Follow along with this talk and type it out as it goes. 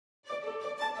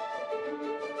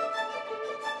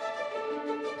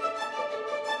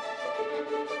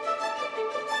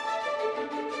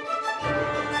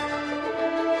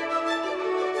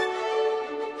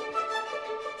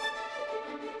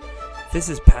This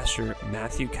is Pastor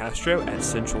Matthew Castro at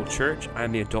Central Church.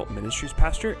 I'm the Adult Ministries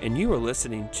Pastor, and you are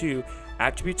listening to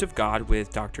Attributes of God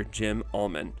with Dr. Jim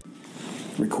Allman.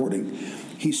 Recording.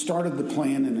 He started the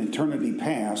plan in eternity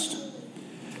past,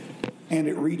 and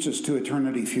it reaches to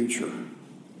eternity future.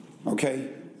 Okay,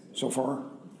 so far?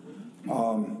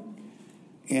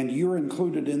 And you're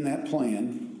included in that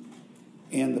plan,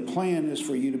 and the plan is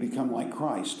for you to become like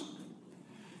Christ.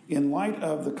 In light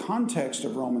of the context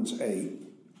of Romans 8,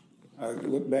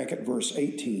 look back at verse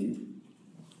 18.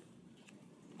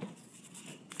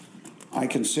 I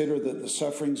consider that the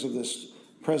sufferings of this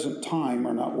present time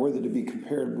are not worthy to be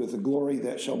compared with the glory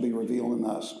that shall be revealed in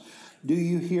us. Do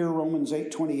you hear Romans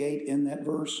 8:28 in that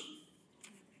verse?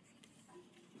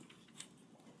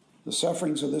 The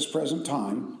sufferings of this present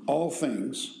time, all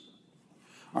things,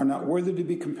 are not worthy to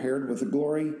be compared with the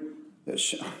glory that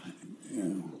shall...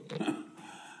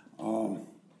 how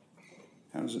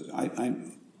does it...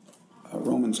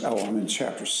 Romans, I'm in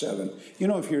chapter 7. You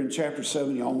know, if you're in chapter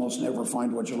 7, you almost never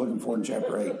find what you're looking for in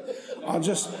chapter 8.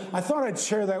 I thought I'd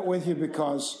share that with you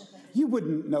because you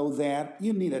wouldn't know that.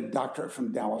 You need a doctorate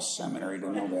from Dallas Seminary to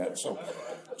know that. So,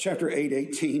 chapter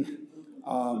 8:18,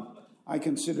 I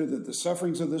consider that the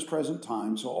sufferings of this present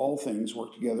time, so all things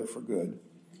work together for good,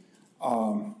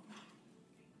 are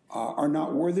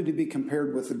not worthy to be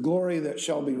compared with the glory that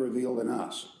shall be revealed in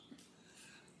us.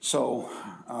 So,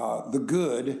 the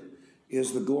good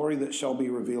is the glory that shall be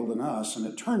revealed in us. And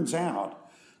it turns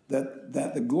out that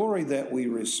the glory that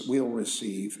we'll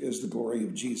receive is the glory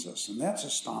of Jesus. And that's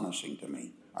astonishing to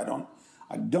me. I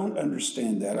don't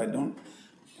understand that.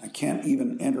 I can't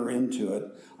even enter into it.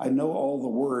 I know all the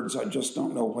words. I just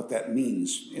don't know what that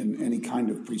means in any kind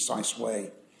of precise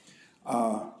way.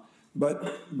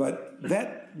 But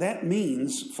that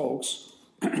means, folks,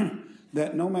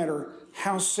 that no matter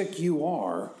how sick you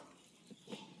are,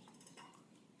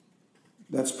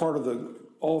 that's part of the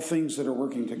all things that are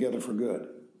working together for good.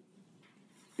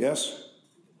 Yes?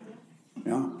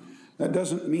 Yeah.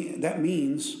 That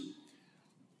means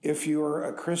if you're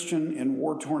a Christian in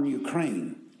war-torn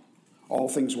Ukraine, all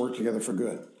things work together for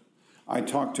good. I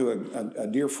talked to a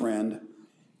dear friend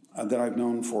that I've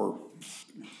known for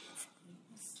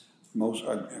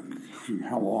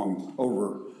how long?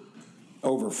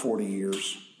 Over 40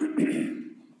 years,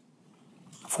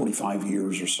 45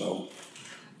 years or so.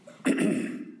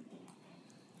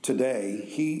 Today,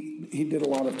 he did a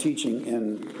lot of teaching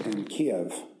in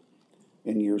Kiev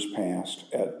in years past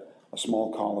at a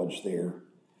small college there.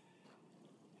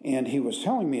 And he was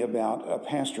telling me about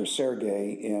Pastor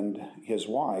Sergei and his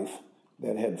wife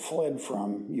that had fled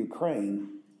from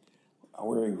Ukraine,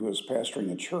 where he was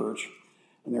pastoring a church,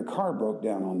 and their car broke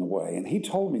down on the way. And he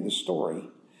told me the story.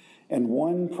 And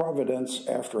one providence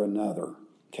after another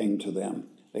came to them.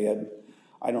 They had...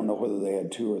 I don't know whether they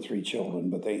had 2 or 3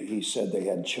 children, but he said they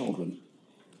had children.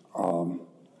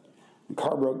 The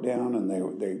car broke down, and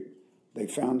they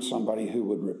found somebody who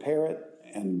would repair it,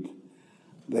 and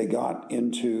they got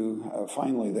into,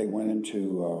 finally they went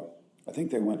into, I think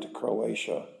they went to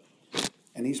Croatia,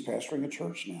 and he's pastoring a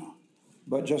church now.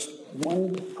 But just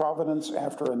one providence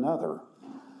after another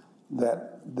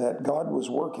that God was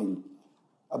working,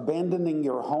 abandoning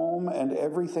your home and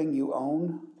everything you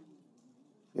own,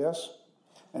 yes?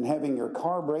 And having your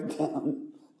car break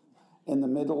down in the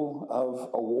middle of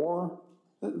a war.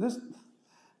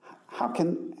 How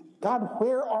can, God,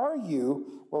 where are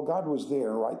you? Well, God was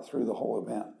there right through the whole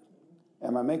event.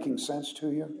 Am I making sense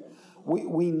to you?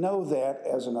 We know that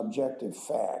as an objective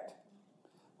fact.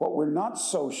 What we're not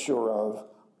so sure of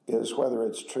is whether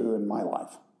it's true in my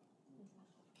life.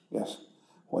 Yes,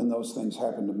 when those things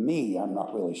happen to me, I'm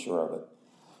not really sure of it.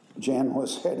 Jan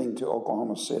was heading to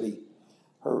Oklahoma City.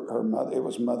 Her mother, it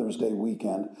was Mother's Day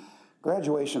weekend.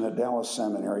 Graduation at Dallas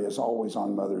Seminary is always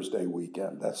on Mother's Day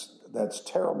weekend. That's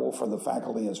terrible for the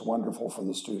faculty. It's wonderful for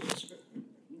the students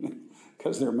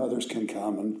because their mothers can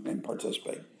come and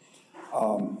participate.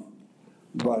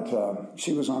 But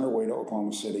she was on her way to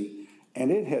Oklahoma City,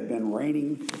 and it had been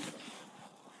raining.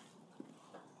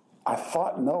 I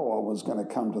thought Noah was going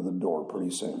to come to the door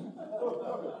pretty soon.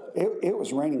 It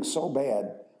was raining so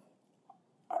bad.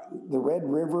 The Red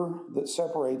River that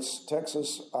separates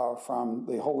Texas from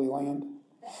the Holy Land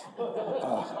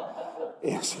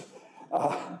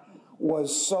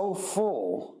was so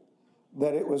full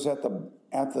that it was at the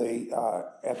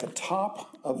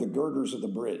top of the girders of the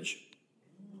bridge.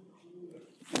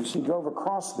 And she drove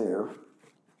across there,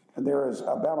 and there is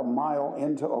about a mile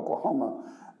into Oklahoma.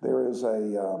 There is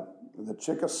the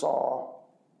Chickasaw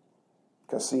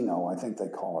Casino, I think they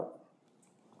call it.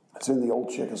 It's in the old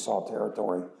Chickasaw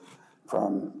territory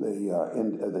from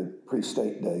the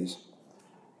pre-state days.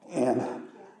 And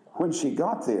when she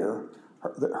got there,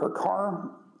 her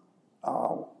car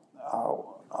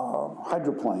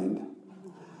hydroplaned,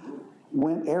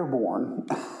 went airborne,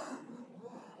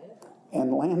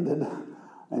 and landed.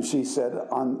 And she said,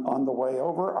 on the way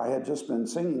over, I had just been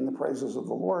singing the praises of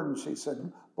the Lord, and she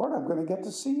said, Lord, I'm going to get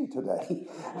to see you today.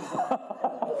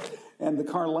 And the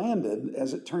car landed.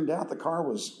 As it turned out, the car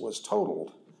was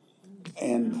totaled.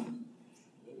 And,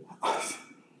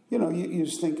 you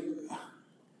just think,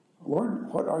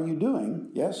 Lord, what are you doing?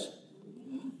 Yes?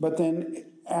 But then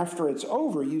after it's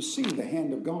over, you see the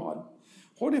hand of God.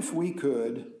 What if we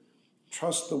could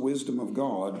trust the wisdom of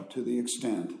God to the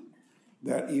extent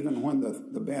that even when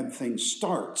the bad thing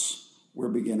starts, we're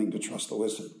beginning to trust the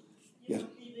wisdom? Yes?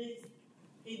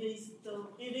 It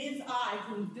is I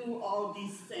who do all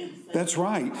these things. That's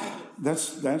right.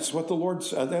 That's what the Lord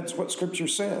said. That's what Scripture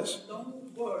says.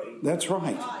 Don't worry. That's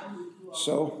right.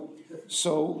 So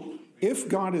if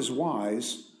God is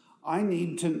wise, I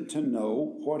need to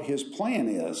know what His plan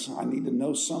is. I need to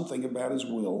know something about His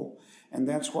will, and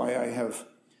that's why I have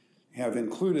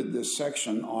included this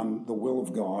section on the will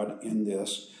of God in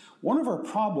this. One of our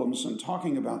problems in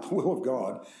talking about the will of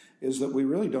God is that we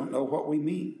really don't know what we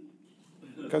mean,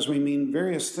 because we mean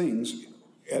various things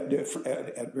at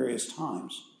various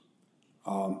times.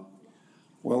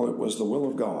 Well, it was the will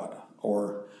of God,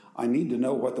 or I need to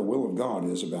know what the will of God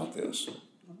is about this.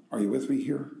 Are you with me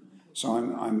here? So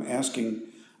I'm asking,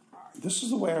 this is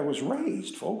the way I was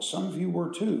raised, folks. Some of you were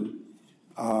too.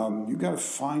 You've got to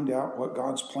find out what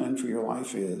God's plan for your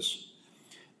life is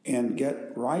and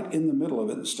get right in the middle of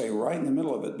it and stay right in the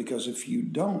middle of it, because if you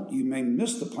don't, you may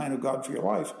miss the plan of God for your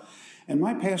life. And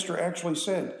my pastor actually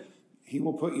said, He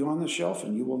will put you on the shelf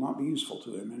and you will not be useful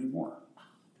to Him anymore.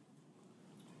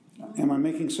 Am I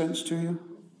making sense to you?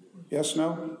 Yes,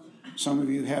 no? Some of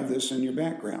you have this in your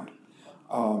background.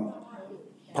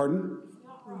 Pardon?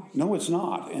 No, it's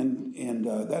not. And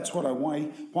that's why I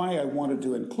wanted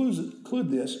to include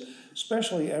this,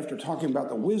 especially after talking about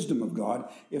the wisdom of God.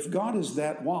 If God is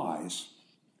that wise,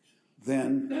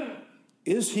 then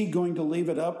is He going to leave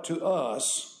it up to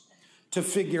us to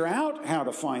figure out how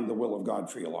to find the will of God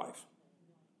for your life?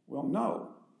 Well,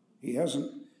 no. He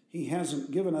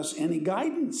hasn't given us any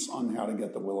guidance on how to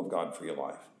get the will of God for your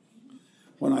life.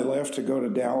 When I left to go to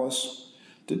Dallas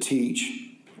to teach,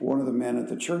 one of the men at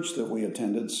the church that we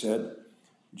attended said,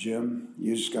 Jim,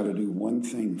 you just got to do one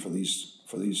thing for these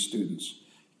students.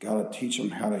 Got to teach them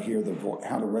how to hear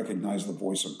how to recognize the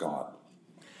voice of God.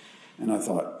 And I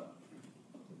thought,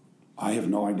 I have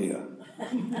no idea,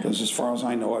 because as far as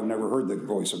I know, I've never heard the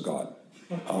voice of God.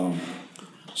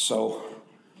 So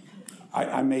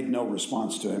I made no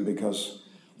response to him, because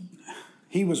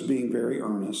he was being very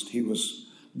earnest. He was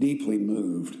deeply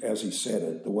moved as he said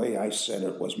it. The way I said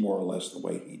it was more or less the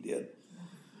way he did.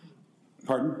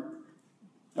 Pardon?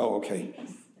 Oh, okay.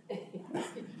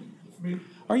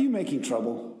 Are you making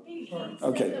trouble?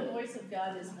 Okay. The voice of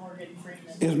God is Morgan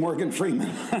Freeman. Is Morgan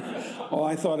Freeman? Oh,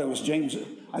 I thought it was James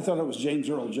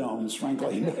Earl Jones,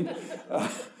 frankly.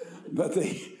 But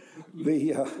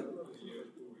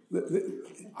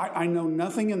I know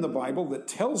nothing in the Bible that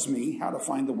tells me how to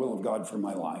find the will of God for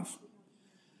my life.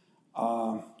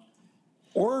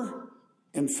 Or,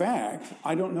 in fact,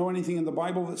 I don't know anything in the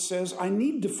Bible that says I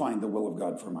need to find the will of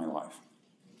God for my life.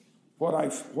 What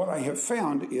I have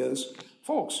found is,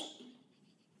 folks,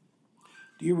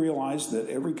 do you realize that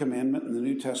every commandment in the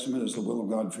New Testament is the will of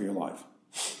God for your life?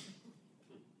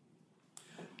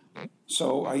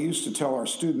 So I used to tell our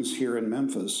students here in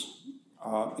Memphis,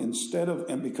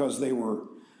 and because they were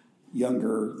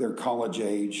younger, they're college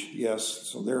age, yes,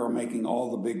 so they're making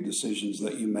all the big decisions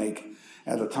that you make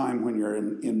at a time when you're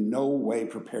in no way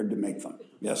prepared to make them.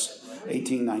 Yes,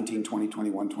 18, 19, 20,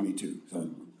 21, 22. So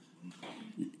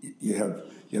you have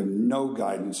no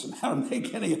guidance on how to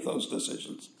make any of those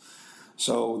decisions.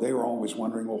 So they were always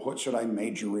wondering, well, what should I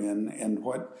major in, and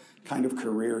what kind of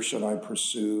career should I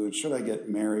pursue? Should I get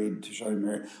married? Should I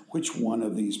marry? Which one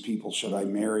of these people should I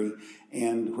marry?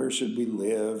 And where should we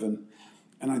live? And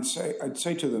I'd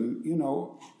say to them,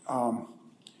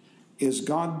 is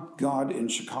God in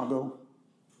Chicago?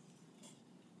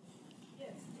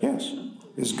 Yes.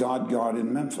 Is God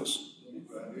in Memphis?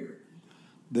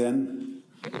 Then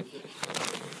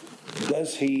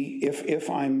does He, if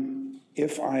I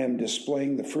am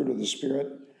displaying the fruit of the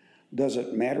Spirit, does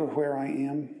it matter where I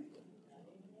am?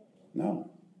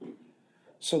 No.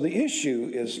 So the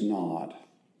issue is not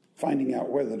finding out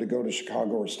whether to go to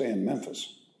Chicago or stay in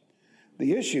Memphis.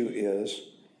 The issue is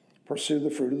pursue the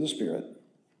fruit of the Spirit,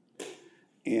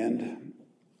 and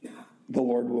the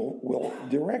Lord will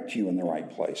direct you in the right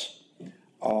place.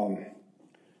 A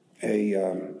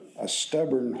a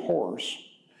stubborn horse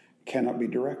cannot be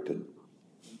directed.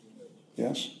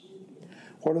 Yes?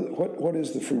 What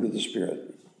is the fruit of the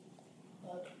Spirit?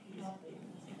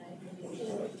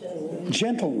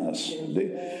 Gentleness.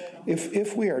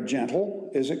 If we are gentle,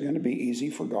 is it going to be easy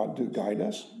for God to guide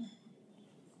us?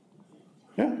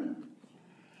 Yeah.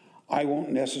 I won't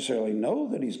necessarily know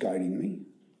that He's guiding me.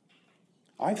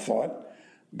 I thought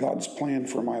God's plan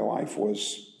for my life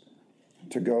was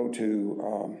to go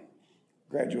to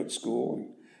graduate school and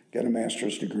get a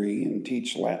master's degree and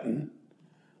teach Latin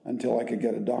until I could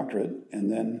get a doctorate,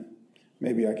 and then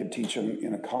maybe I could teach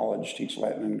in a college, teach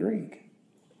Latin and Greek.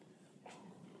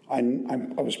 I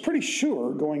was pretty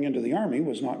sure going into the Army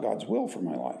was not God's will for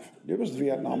my life. It was the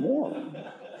Vietnam War.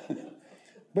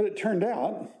 But it turned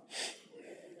out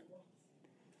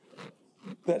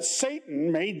that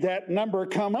Satan made that number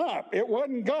come up. It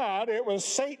wasn't God, it was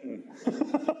Satan.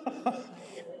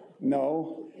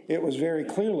 No, it was very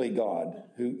clearly God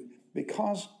who,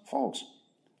 because, folks,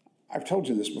 I've told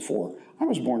you this before, I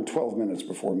was born 12 minutes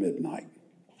before midnight.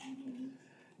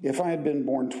 If I had been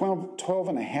born 12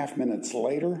 and a half minutes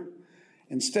later,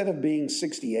 instead of being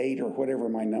 68 or whatever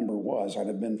my number was, I'd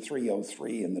have been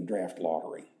 303 in the draft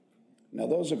lottery. Now,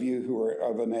 those of you who are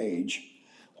of an age,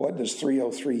 what does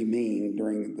 303 mean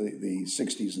during the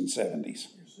 60s and 70s?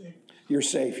 You're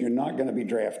safe. You're not going to be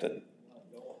drafted.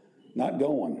 Not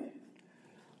going.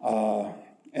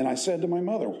 And I said to my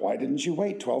mother, why didn't you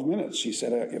wait 12 minutes? She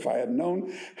said, if I had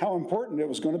known how important it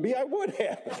was going to be, I would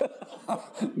have.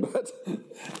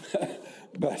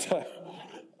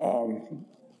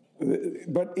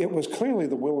 But it was clearly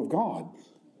the will of God,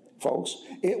 folks.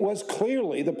 It was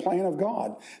clearly the plan of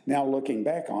God. Now, looking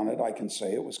back on it, I can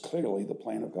say it was clearly the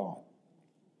plan of God.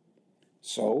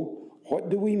 So, what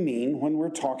do we mean when we're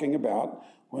talking about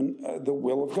the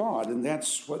will of God? And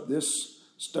that's what this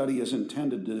study is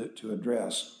intended to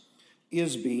address.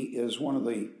 ISBE is one of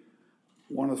the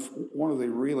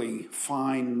really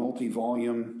fine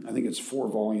multi-volume, I think it's 4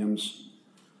 volumes.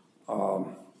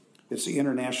 It's the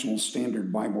International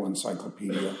Standard Bible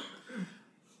Encyclopedia.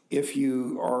 If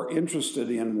you are interested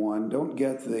in one, don't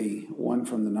get the one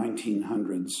from the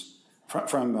 1900s,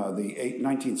 from the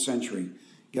 19th century.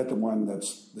 Get the one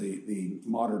that's the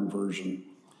modern version.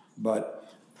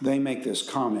 But they make this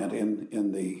comment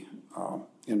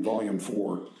in volume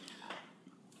 4.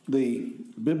 The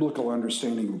biblical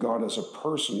understanding of God as a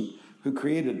person who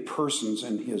created persons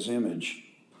in His image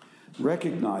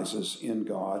recognizes in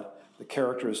God the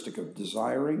characteristic of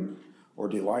desiring or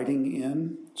delighting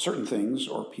in certain things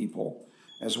or people,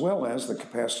 as well as the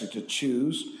capacity to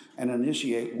choose and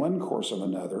initiate one course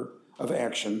of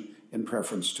action in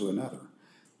preference to another.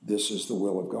 This is the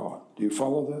will of God. Do you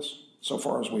follow this? So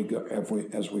far as we've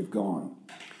gone.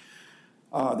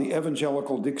 The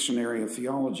Evangelical Dictionary of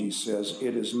Theology says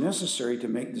it is necessary to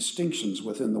make distinctions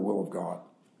within the will of God.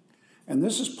 And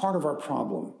this is part of our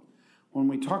problem. When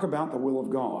we talk about the will of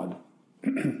God,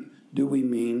 do we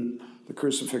mean the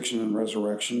crucifixion and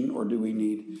resurrection, or do we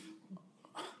mean,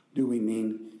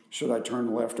 should I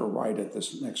turn left or right at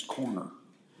this next corner?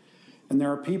 And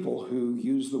there are people who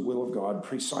use the will of God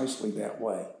precisely that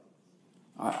way.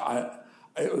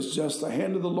 It was just the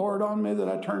hand of the Lord on me that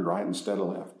I turned right instead of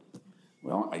left.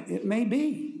 Well, it may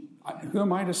be. Who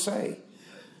am I to say?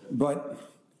 But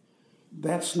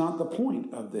that's not the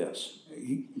point of this.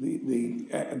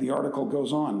 The article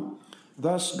goes on.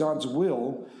 Thus, God's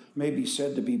will may be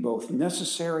said to be both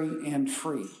necessary and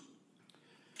free.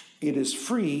 It is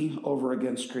free over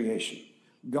against creation.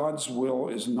 God's will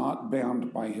is not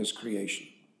bound by His creation.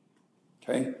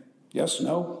 Okay? Yes,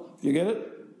 no? You get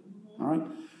it? All right?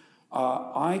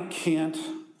 I can't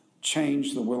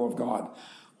change the will of God.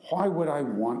 Why would I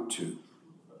want to?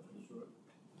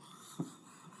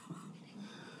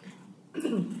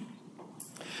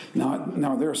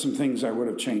 Now, there are some things I would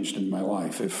have changed in my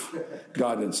life if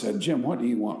God had said, Jim, what do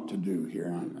you want to do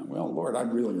here? Well, Lord,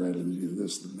 I'd really rather do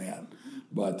this than that.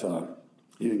 But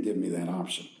He didn't give me that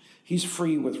option. He's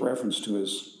free with reference to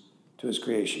his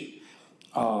creation.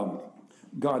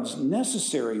 God's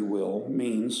necessary will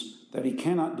means that He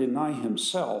cannot deny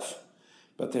Himself,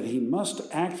 but that He must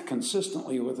act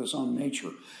consistently with His own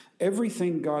nature.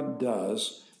 Everything God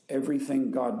does,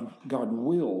 everything God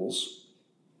wills,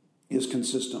 is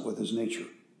consistent with His nature.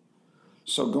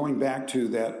 So going back to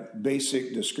that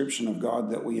basic description of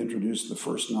God that we introduced the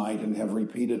first night and have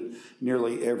repeated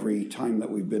nearly every time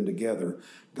that we've been together,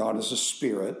 God is a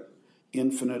spirit,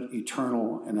 infinite,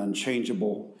 eternal, and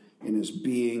unchangeable in His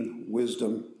being,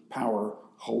 wisdom, power,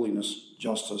 holiness,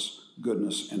 justice,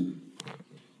 goodness, and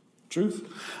truth.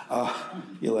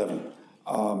 11.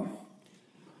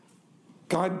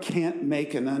 God can't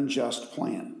make an unjust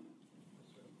plan.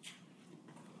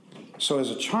 So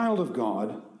as a child of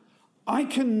God, I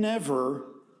can never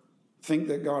think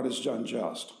that God is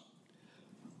unjust.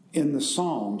 In the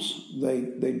Psalms,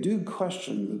 they do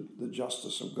question the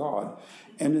justice of God.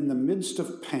 And in the midst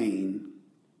of pain,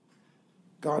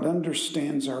 God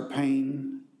understands our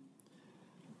pain,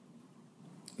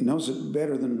 knows it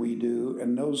better than we do,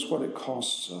 and knows what it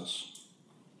costs us.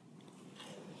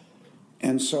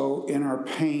 And so in our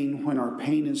pain, when our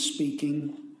pain is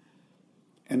speaking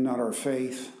and not our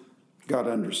faith, God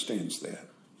understands that.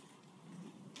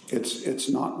 It's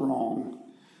not wrong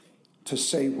to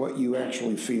say what you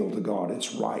actually feel to God.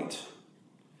 It's right.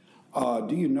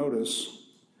 Do you notice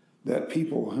that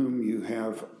people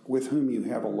with whom you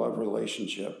have a love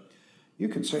relationship, you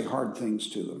can say hard things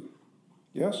to them?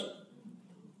 Yes?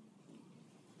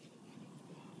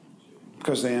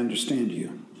 Because they understand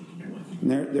you.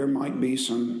 And there might be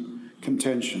some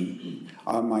contention.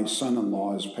 My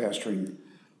son-in-law is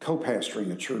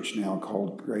co-pastoring a church now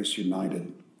called Grace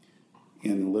United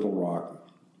in Little Rock.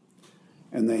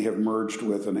 And they have merged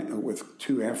with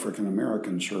two African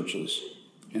American churches,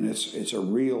 and it's a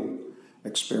real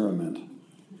experiment.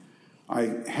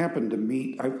 I happened to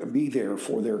be there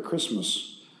for their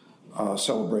Christmas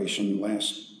celebration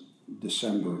last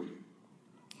December,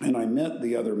 and I met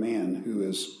the other man who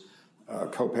is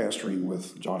co-pastoring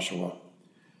with Joshua.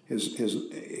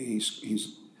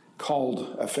 He's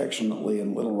called affectionately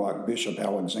in Little Rock Bishop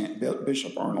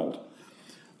Arnold,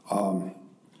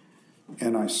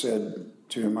 and I said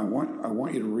to him, I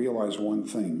want you to realize one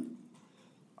thing.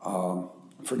 I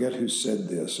forget who said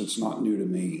this. It's not new to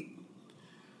me.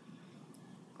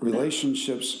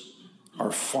 Relationships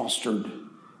are fostered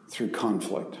through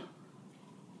conflict.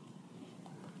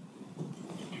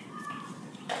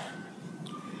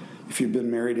 If you've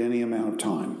been married any amount of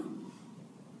time,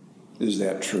 is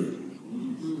that true?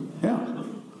 Yeah.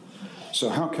 So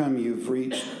how come you've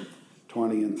reached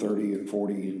 20 and 30 and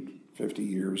 40 and 50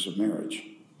 years of marriage?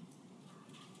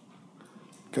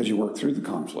 Because you worked through the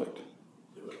conflict.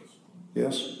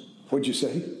 Yes? What'd you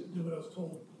say? Did what I was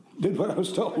told. Did what I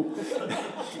was told.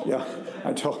 Yeah.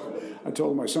 I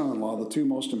told my son-in-law the two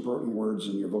most important words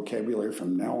in your vocabulary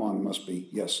from now on must be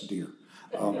yes, dear.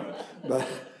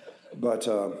 But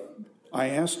I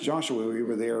asked Joshua, we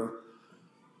were there,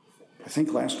 I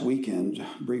think last weekend,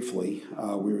 briefly.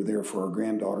 We were there for our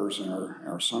granddaughter's and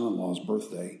our son-in-law's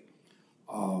birthday.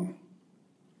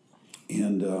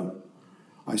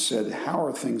 I said, how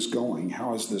are things going?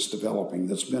 How is this developing?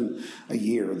 It's been a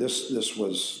year. This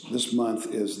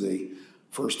month is the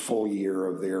first full year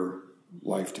of their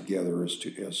life together as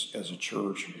a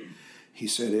church. He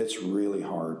said, it's really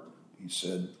hard. He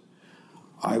said,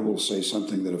 I will say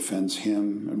something that offends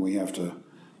him, and we have to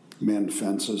mend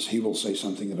fences. He will say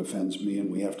something that offends me,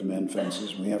 and we have to mend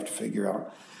fences. We have to figure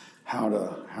out how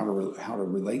to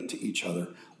relate to each other.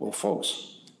 Well,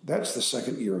 folks, that's the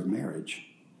second year of marriage.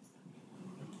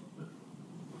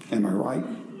 Am I right?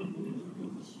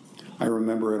 I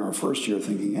remember in our first year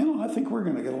thinking, I think we're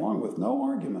going to get along with no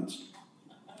arguments.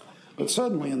 But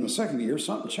suddenly in the second year,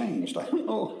 something changed. I don't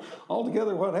know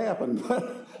altogether what happened,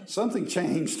 but something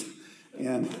changed.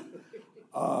 And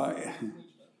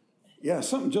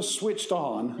something just switched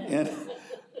on. And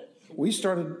we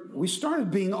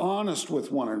started being honest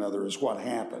with one another is what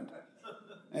happened.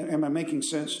 Am I making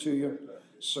sense to you?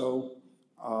 So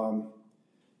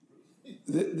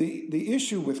the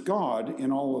issue with God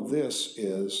in all of this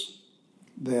is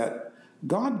that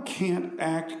God can't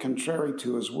act contrary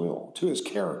to his will, to his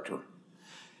character.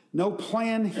 No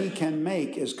plan he can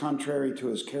make is contrary to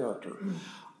his character.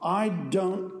 I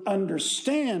don't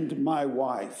understand my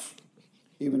wife,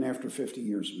 even after 50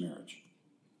 years of marriage.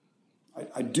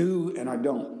 I do and I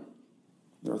don't.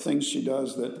 There are things she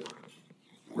does that,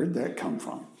 where'd that come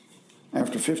from?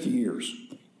 After 50 years.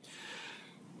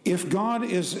 If God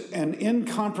is an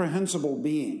incomprehensible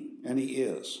being, and he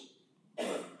is,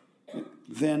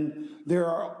 then there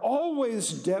are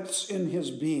always depths in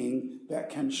his being that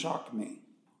can shock me.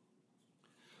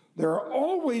 There are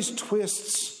always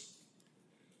twists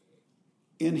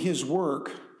in his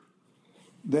work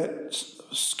that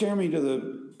scare me to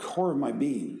the core of my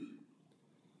being.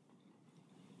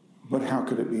 But how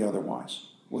could it be otherwise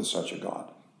with such a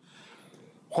God?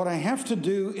 What I have to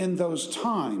do in those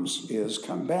times is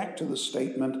come back to the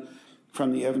statement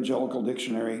from the Evangelical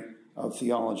Dictionary of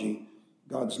Theology.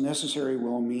 God's necessary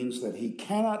will means that he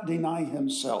cannot deny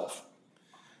himself,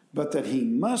 but that he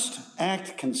must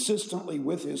act consistently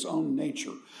with his own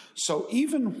nature. So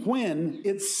even when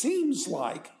it seems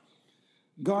like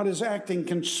God is acting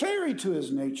contrary to his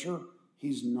nature,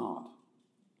 he's not.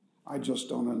 I just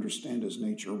don't understand his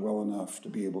nature well enough to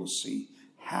be able to see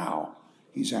how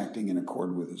He's acting in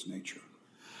accord with his nature.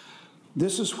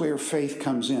 This is where faith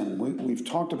comes in. We've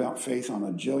talked about faith on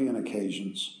a jillion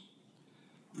occasions,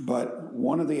 but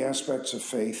one of the aspects of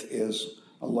faith is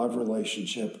a love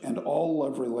relationship, and all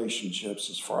love relationships,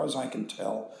 as far as I can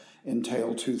tell,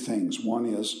 entail two things. One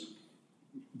is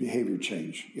behavior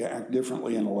change. You act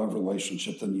differently in a love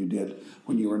relationship than you did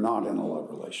when you were not in a love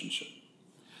relationship.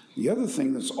 The other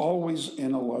thing that's always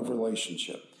in a love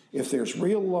relationship, if there's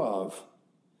real love,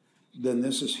 then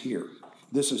this is here.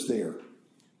 This is there.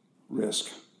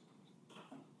 Risk.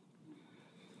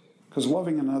 Because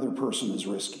loving another person is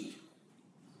risky.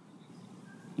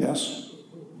 Yes?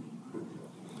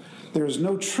 There is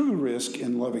no true risk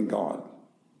in loving God.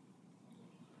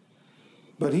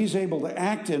 But he's able to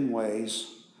act in ways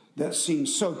that seem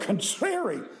so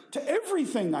contrary to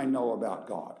everything I know about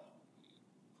God.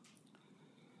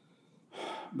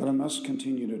 But I must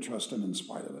continue to trust him in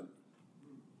spite of it.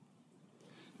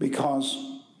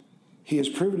 Because he has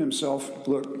proven himself.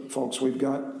 Look, folks, we've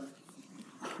got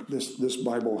this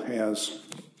Bible has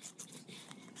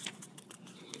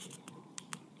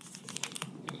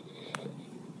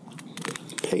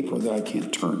paper that I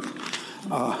can't turn.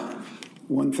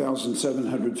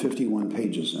 1,751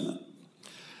 pages in it.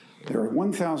 There are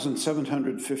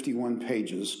 1,751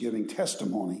 pages giving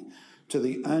testimony to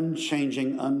the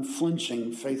unchanging,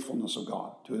 unflinching faithfulness of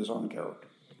God to his own character.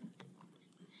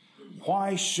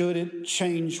 Why should it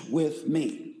change with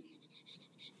me?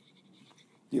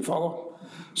 Do you follow?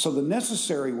 So the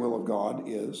necessary will of God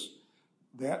is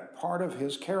that part of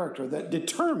his character that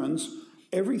determines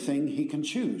everything he can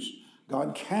choose.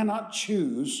 God cannot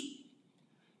choose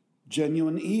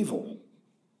genuine evil.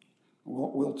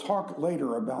 We'll talk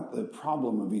later about the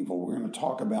problem of evil. We're going to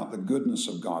talk about the goodness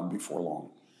of God before long.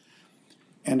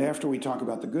 And after we talk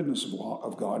about the goodness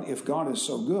of God, if God is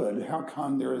so good, how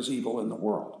come there is evil in the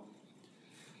world?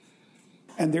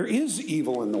 And there is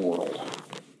evil in the world,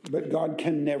 but God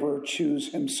can never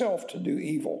choose himself to do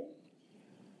evil.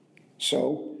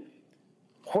 So,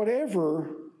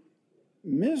 whatever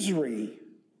misery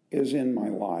is in my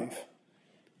life,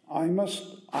 I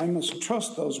must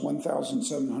trust those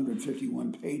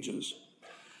 1,751 pages.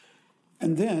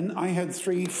 And then I had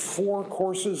 3-4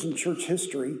 courses in church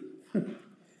history.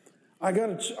 I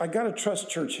got to trust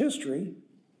church history.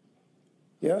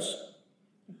 Yes?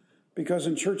 Because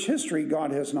in church history,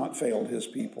 God has not failed his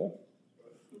people.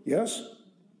 Yes?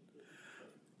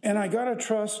 And I got to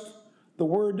trust the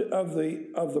word of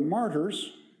the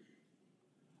martyrs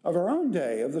of our own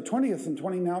day, of the 20th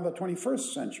and now the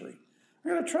 21st century. I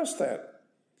got to trust that.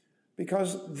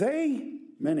 Because they,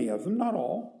 many of them, not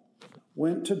all,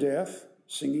 went to death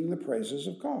singing the praises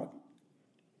of God.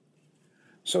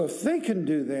 So if they can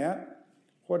do that,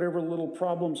 whatever little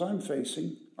problems I'm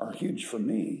facing are huge for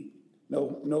me.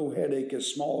 No headache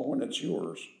is small when it's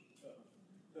yours.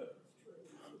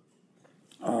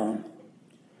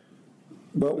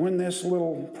 But when this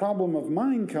little problem of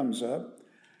mine comes up,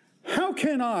 how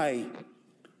can I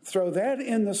throw that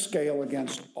in the scale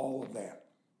against all of that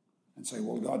and say,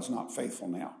 well, God's not faithful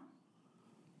now?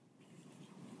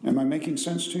 Am I making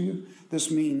sense to you?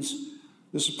 This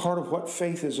is part of what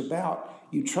faith is about.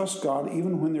 You trust God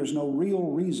even when there's no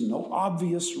real reason, no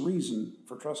obvious reason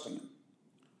for trusting him.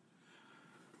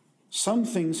 Some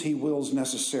things he wills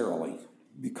necessarily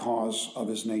because of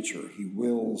his nature. He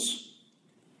wills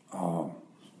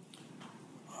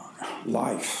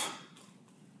life.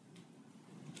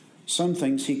 Some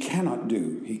things he cannot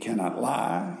do. He cannot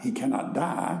lie, he cannot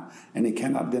die, and he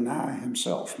cannot deny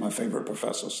himself, my favorite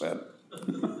professor said.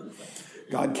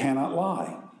 God cannot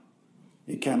lie,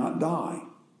 he cannot die,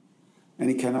 and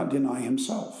he cannot deny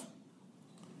himself.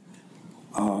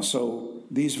 So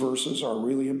these verses are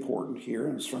really important here,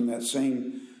 and it's from that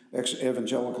same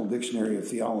Evangelical Dictionary of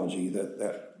Theology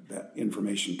that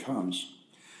information comes.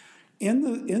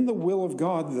 In the will of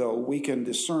God, though, we can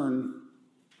discern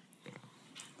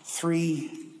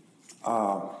 3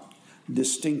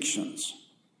 distinctions.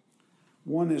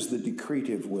 One is the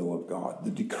decretive will of God.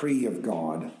 The decree of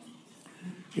God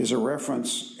is a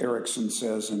reference, Erickson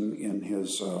says in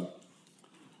his,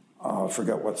 I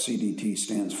forgot what CDT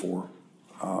stands for,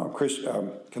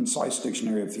 Concise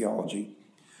Dictionary of Theology.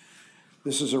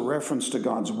 This is a reference to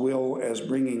God's will as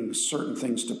bringing certain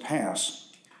things to pass.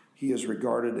 He is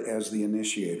regarded as the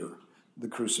initiator, the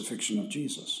crucifixion of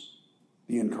Jesus,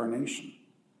 the incarnation,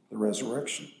 the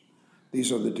resurrection.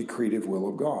 These are the decretive will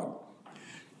of God.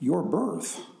 Your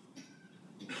birth.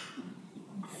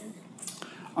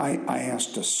 I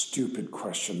asked a stupid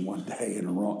question one day in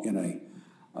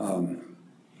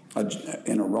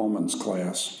a Romans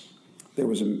class. There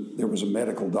was a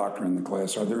medical doctor in the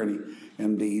class. Are there any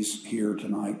MDs here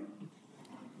tonight?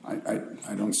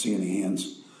 I don't see any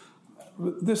hands.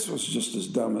 This was just as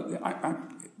dumb.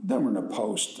 Dumber than a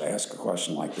post to ask a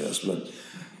question like this, but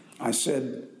I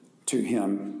said to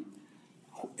him,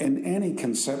 in any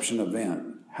conception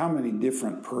event, how many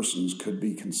different persons could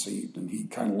be conceived? And he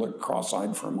kind of looked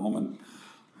cross-eyed for a moment.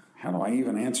 How do I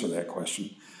even answer that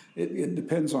question? It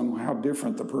depends on how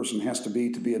different the person has to be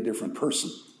a different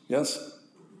person. Yes?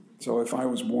 So if I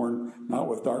was born not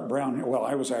with dark brown hair, well,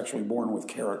 I was actually born with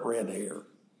carrot red hair.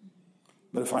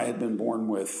 But if I had been born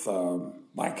with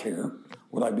black hair,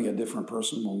 would I be a different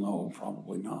person? Well, no,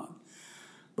 probably not.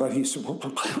 But he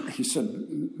said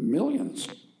millions.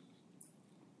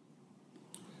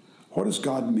 What does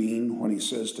God mean when he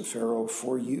says to Pharaoh,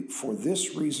 for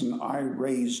this reason I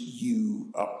raised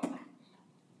you up?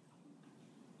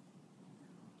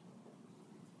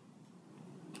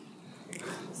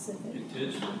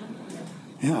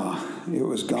 Yeah, it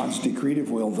was God's decretive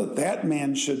will that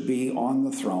man should be on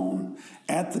the throne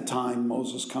at the time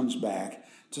Moses comes back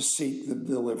to seek the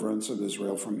deliverance of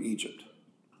Israel from Egypt.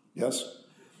 Yes?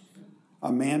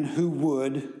 A man who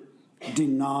would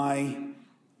deny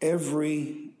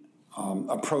every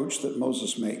approach that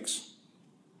Moses makes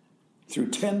through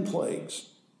 10 plagues.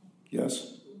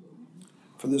 Yes?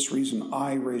 For this reason,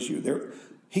 I raise you.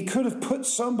 He could have put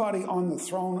somebody on the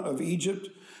throne of Egypt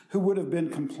who would have been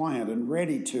compliant and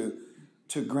ready to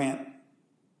grant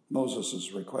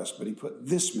Moses' request, but he put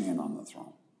this man on the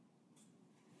throne.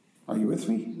 Are you with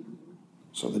me?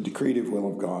 So the decretive will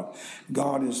of God.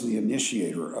 God is the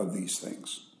initiator of these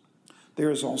things. There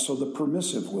is also the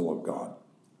permissive will of God.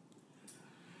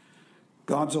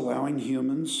 God's allowing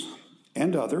humans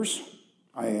and others,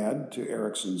 I add to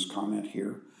Erickson's comment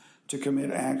here, to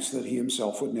commit acts that he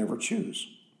himself would never choose.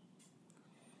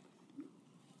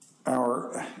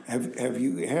 Have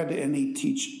you had any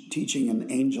teaching in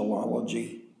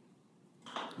angelology?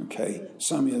 Okay,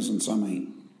 some is and some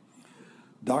ain't.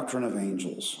 Doctrine of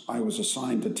angels. I was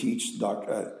assigned to teach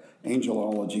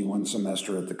angelology one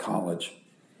semester at the college.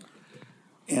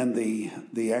 And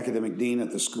the academic dean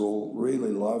at the school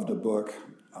really loved a book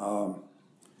on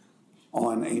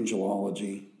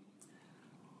angelology.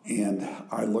 And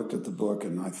I looked at the book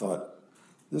and I thought,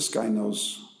 this guy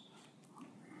knows.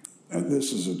 And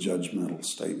this is a judgmental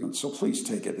statement, so please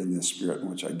take it in the spirit in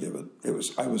which I give it.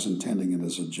 I was intending it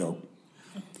as a joke.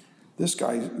 This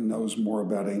guy knows more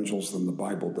about angels than the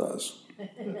Bible does.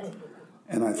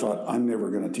 And I thought, I'm never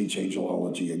going to teach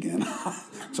angelology again.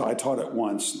 So I taught it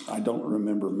once. I don't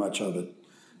remember much of it.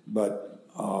 But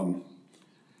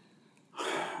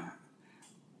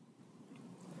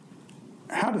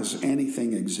how does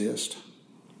anything exist?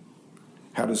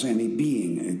 How does any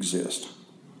being exist?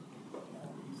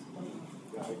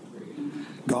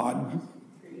 God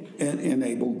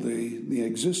enabled the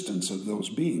existence of those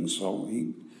beings. So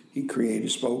he created,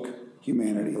 spoke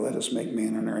humanity. Let us make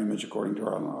man in our image according to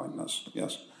our likeness.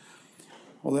 Yes.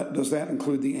 Well, does that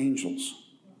include the angels?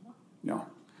 No.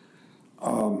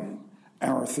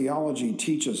 Our theology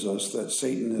teaches us that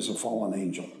Satan is a fallen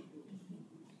angel.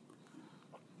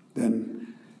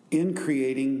 Then, in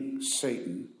creating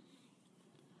Satan,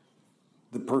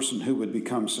 the person who would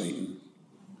become Satan,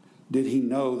 did he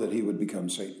know that he would become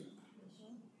Satan?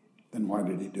 Then why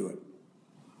did he do it?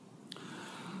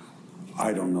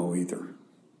 I don't know either.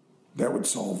 That would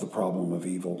solve the problem of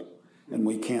evil. And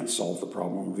we can't solve the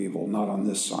problem of evil, not on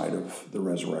this side of the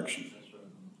resurrection.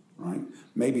 Right?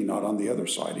 Maybe not on the other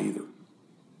side either.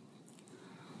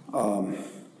 I'm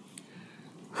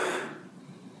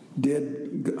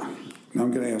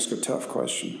going to ask a tough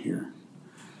question here.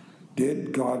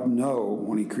 Did God know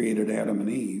when he created Adam and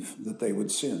Eve that they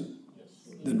would sin?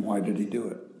 Then why did he do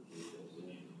it?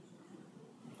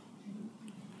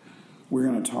 We're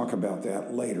going to talk about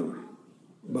that later,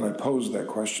 but I posed that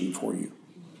question for you.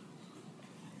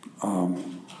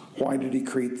 Why did he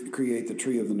create the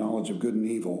tree of the knowledge of good and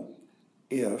evil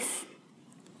if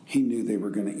he knew they were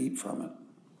going to eat from it?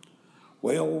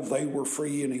 Well, they were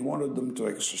free and he wanted them to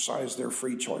exercise their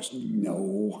free choice.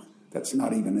 No, that's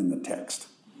not even in the text.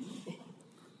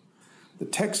 The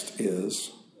text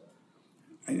is,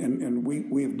 and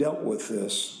we've dealt with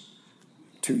this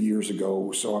 2 years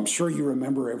ago, so I'm sure you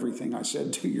remember everything I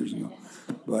said 2 years ago.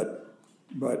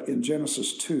 But in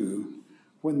Genesis 2,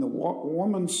 when the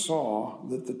woman saw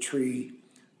that the tree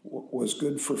was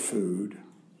good for food,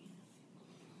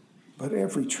 but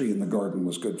every tree in the garden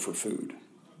was good for food,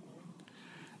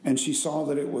 and she saw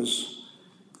that it was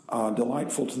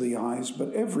delightful to the eyes,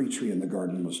 but every tree in the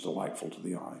garden was delightful to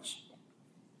the eyes.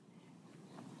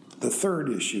 The third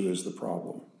issue is the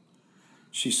problem.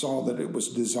 She saw that it was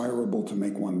desirable to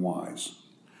make one wise.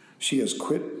 She has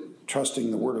quit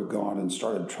trusting the Word of God and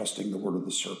started trusting the word of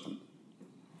the serpent.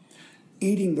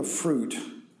 Eating the fruit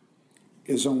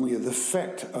is only the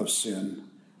effect of sin.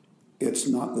 It's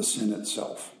not the sin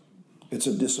itself. It's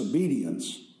a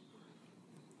disobedience,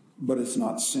 but it's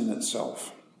not sin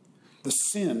itself. The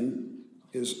sin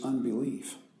is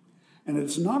unbelief. And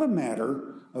it's not a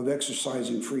matter of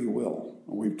exercising free will.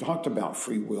 We've talked about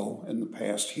free will in the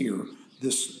past here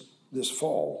this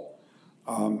fall.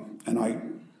 And I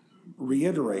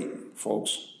reiterate,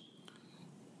 folks,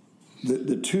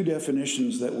 the two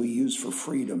definitions that we use for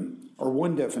freedom, or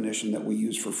one definition that we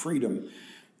use for freedom,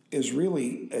 is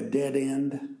really a dead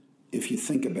end if you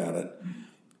think about it.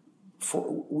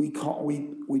 We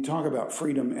talk about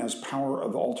freedom as power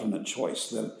of alternate choice,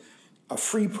 that a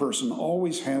free person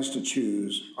always has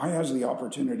the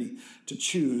opportunity to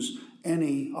choose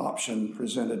any option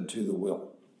presented to the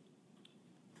will.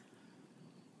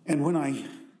 And when I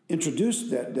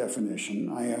introduced that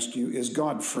definition, I asked you, is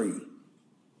God free?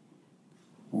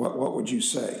 What would you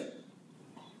say?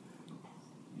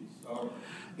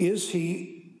 Is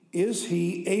he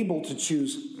able to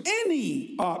choose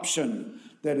any option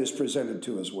that is presented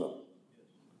to his will?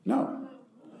 No.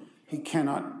 He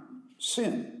cannot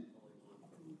sin.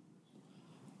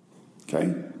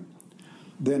 Okay?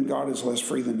 Then God is less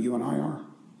free than you and I are.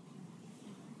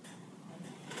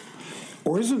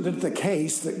 Or isn't it the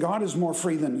case that God is more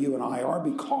free than you and I are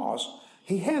because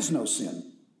he has no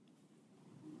sin?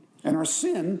 And our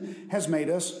sin has made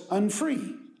us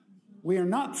unfree. We are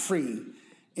not free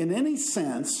in any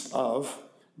sense of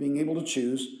being able to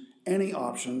choose any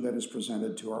option that is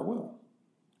presented to our will.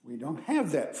 We don't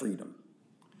have that freedom.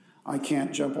 I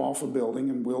can't jump off a building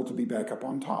and will to be back up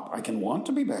on top. I can want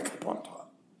to be back up on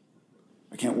top.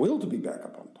 I can't will to be back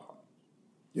up on top.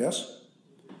 Yes?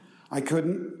 I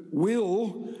couldn't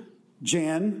will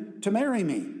Jan to marry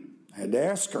me. I had to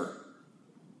ask her.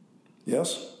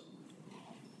 Yes?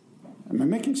 Am I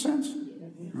making sense?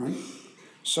 Right?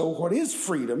 So what is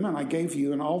freedom? And I gave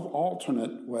you an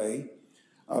alternate way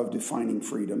of defining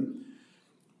freedom.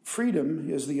 Freedom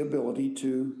is the ability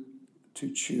to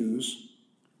choose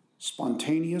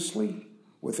spontaneously,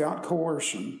 without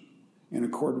coercion, in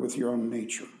accord with your own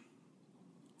nature.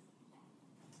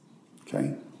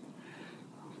 Okay?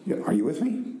 Are you with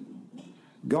me?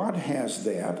 God has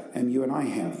that, and you and I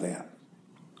have that.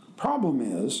 Problem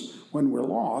is, when we're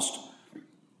lost,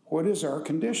 what is our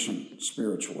condition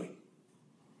spiritually?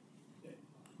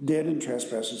 Dead in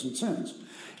trespasses and sins.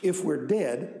 If we're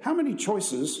dead, how many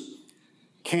choices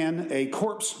can a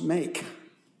corpse make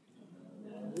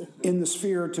in the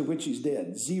sphere to which he's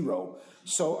dead? 0.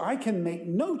 So I can make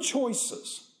no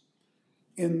choices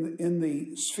in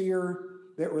the sphere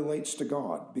that relates to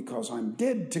God because I'm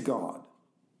dead to God.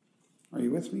 Are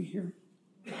you with me here?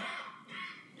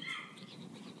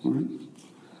 All right.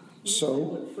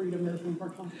 So, freedom is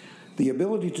important. The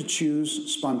ability to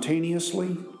choose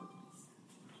spontaneously,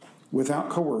 without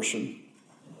coercion,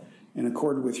 in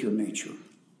accord with your nature.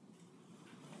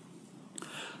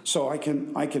 So I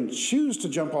can choose to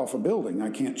jump off a building. I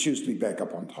can't choose to be back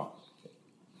up on top.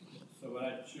 So when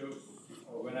I chose,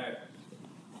 or when I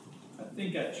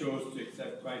think I chose to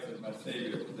accept Christ as my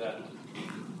Savior,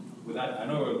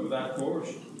 without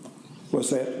coercion. Was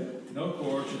that? No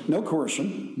coercion. No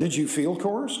coercion. Did you feel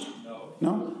coerced? No.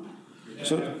 No? You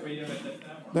didn't have freedom at that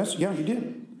time? Yeah, you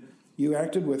did. You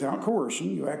acted without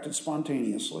coercion. You acted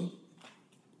spontaneously.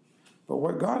 But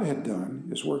what God had done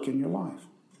is work in your life.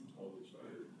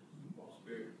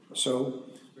 So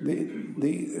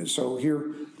so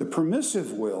here, the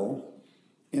permissive will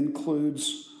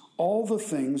includes all the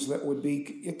things that would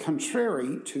be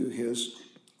contrary to his,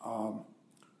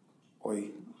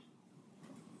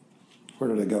 where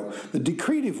did I go? The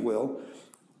decretive will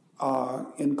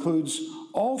includes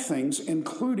all things,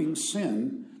 including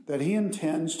sin, that he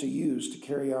intends to use to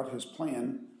carry out his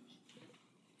plan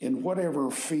in whatever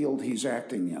field he's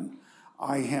acting in.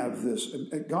 I have this,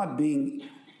 God being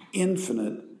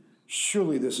infinite,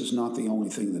 surely this is not the only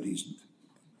thing that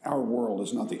our world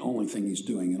is not the only thing he's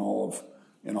doing in all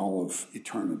of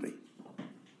eternity.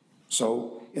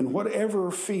 So in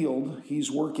whatever field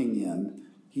he's working in,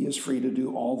 he is free to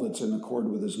do all that's in accord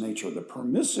with his nature. The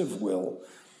permissive will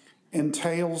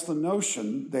entails the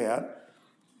notion that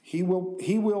he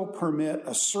will permit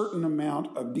a certain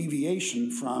amount of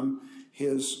deviation from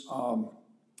his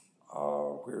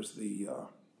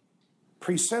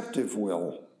preceptive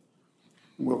will.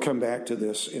 We'll come back to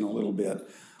this in a little bit.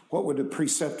 What would a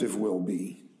preceptive will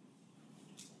be?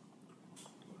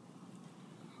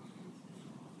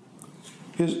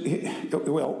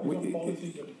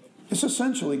 It's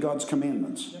essentially God's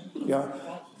commandments. Yeah,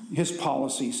 his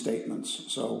policy statements.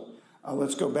 So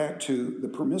let's go back to the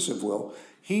permissive will.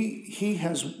 He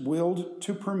has willed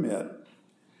to permit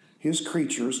his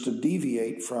creatures to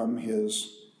deviate from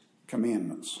his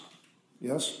commandments.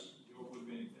 Yes? Job would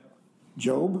be an example.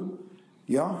 Job,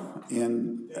 yeah,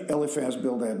 and Eliphaz,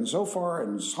 Bildad, and Zophar,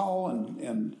 and Saul,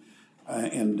 and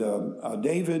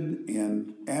David,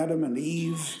 and Adam and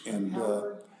Eve, and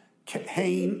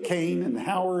Cain and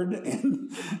Howard,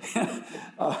 and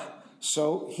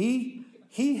so he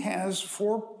has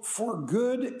for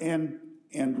good and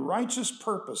righteous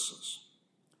purposes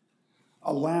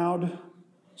allowed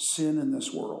sin in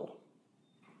this world.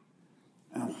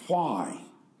 And why?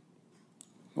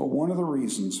 Well, one of the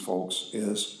reasons, folks,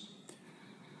 is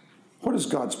what is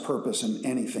God's purpose in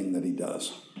anything that he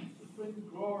does?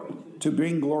 To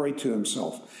bring glory to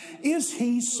himself. Is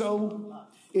he so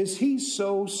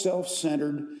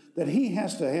self-centered that he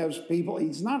has to have people?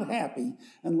 He's not happy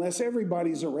unless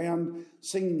everybody's around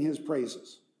singing his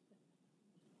praises.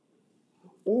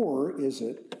 Or is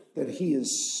it that he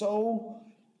is so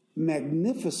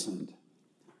magnificent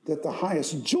that the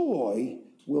highest joy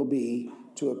will be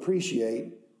to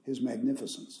appreciate his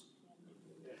magnificence?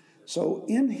 So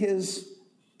in his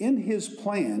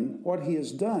plan, what he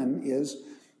has done is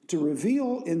to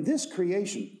reveal in this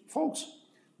creation. Folks,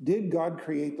 did God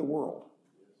create the world?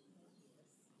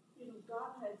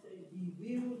 God has a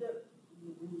revealed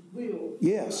will.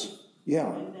 Yes.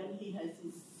 Yeah. And then he has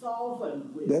his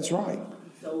sovereign will. That's right.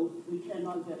 So we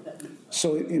cannot get that mixed up.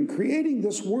 So in creating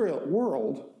this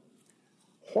world,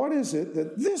 what is it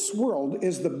that this world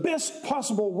is the best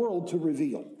possible world to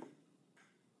reveal?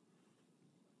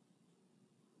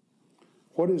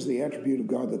 What is the attribute of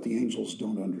God that the angels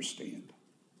don't understand?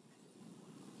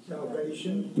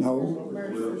 Salvation. No.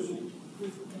 Mercy.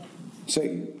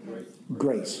 Say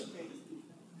grace.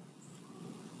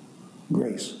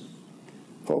 Grace.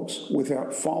 Folks,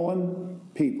 without fallen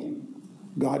people,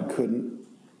 God couldn't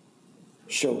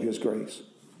show his grace.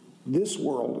 This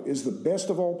world is the best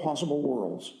of all possible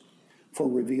worlds for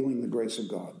revealing the grace of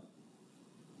God.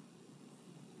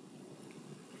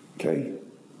 Okay?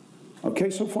 Okay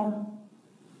so far?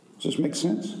 Does this make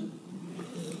sense?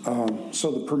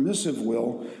 So the permissive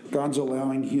will, God's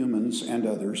allowing humans and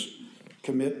others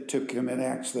to commit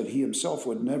acts that he himself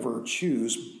would never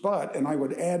choose, but, and I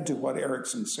would add to what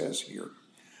Erickson says here,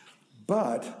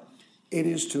 but it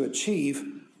is to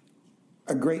achieve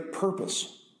a great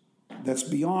purpose that's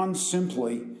beyond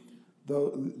simply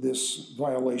this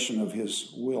violation of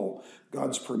his will.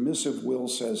 God's permissive will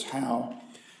says how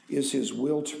is his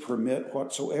will to permit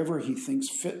whatsoever he thinks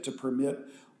fit to permit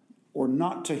or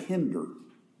not to hinder.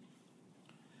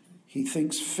 He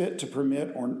thinks fit to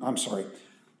permit,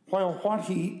 while what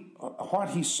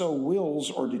he so wills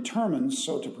or determines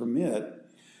so to permit,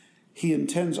 he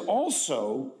intends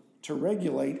also to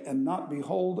regulate and not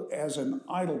behold as an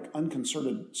idle,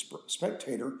 unconcerted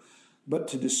spectator, but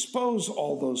to dispose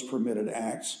all those permitted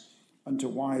acts unto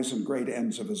wise and great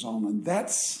ends of his own. And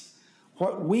that's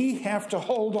what we have to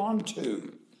hold on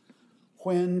to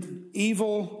when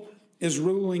evil is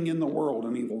ruling in the world,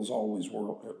 and evil is always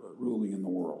ruling in the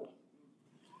world.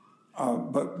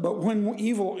 But when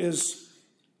evil is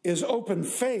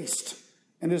open-faced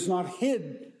and is not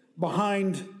hid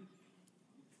behind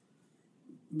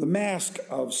the mask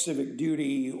of civic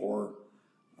duty or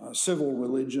civil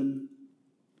religion,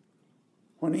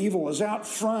 when evil is out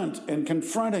front and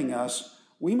confronting us,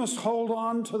 we must hold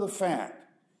on to the fact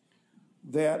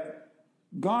that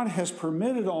God has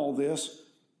permitted all this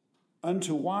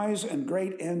unto wise and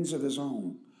great ends of his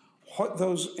own. What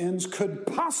those ends could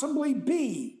possibly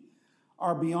be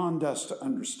are beyond us to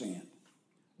understand.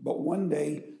 But one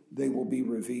day they will be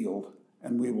revealed,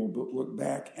 and we will look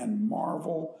back and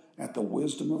marvel at the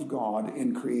wisdom of God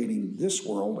in creating this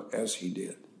world as he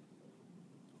did.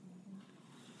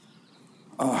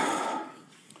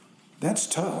 That's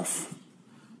tough.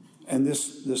 And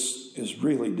this is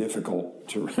really difficult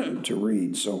to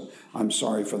read, so I'm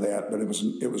sorry for that, but it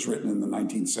was written in the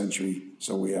 19th century,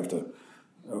 so we have to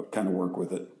kind of work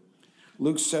with it.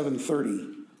 Luke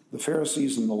 7:30, the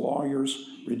Pharisees and the lawyers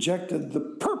rejected the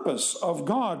purpose of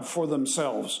God for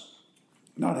themselves,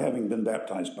 not having been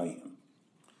baptized by him.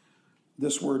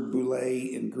 This word boule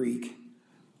in Greek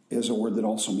is a word that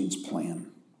also means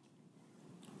plan.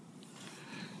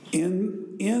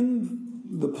 In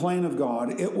the plan of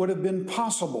God, it would have been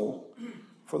possible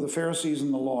for the Pharisees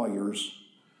and the lawyers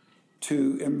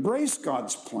to embrace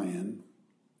God's plan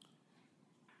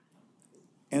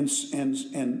and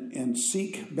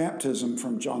seek baptism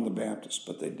from John the Baptist,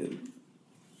 but they didn't.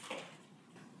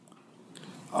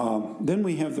 Then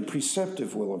we have the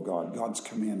preceptive will of God, God's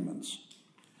commandments.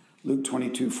 Luke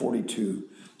 22:42,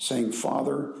 saying,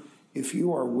 Father, If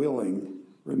you are willing,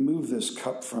 remove this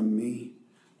cup from me.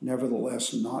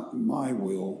 Nevertheless, not my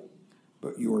will,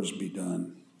 but yours be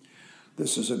done.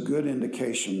 This is a good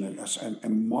indication, a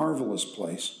marvelous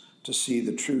place to see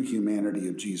the true humanity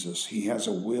of Jesus. He has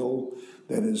a will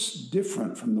that is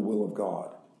different from the will of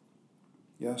God.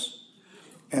 Yes?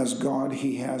 As God,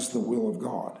 he has the will of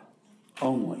God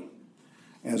only.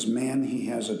 As man, he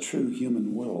has a true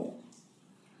human will.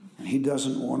 And he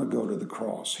doesn't want to go to the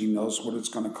cross. He knows what it's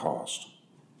going to cost.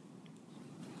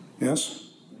 Yes?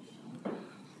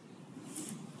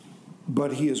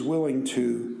 But he is willing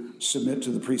to submit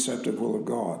to the preceptive will of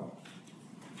God.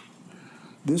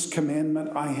 This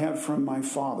commandment I have from my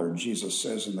Father, Jesus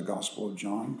says in the Gospel of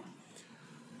John.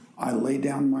 I lay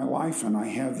down my life and I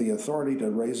have the authority to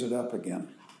raise it up again.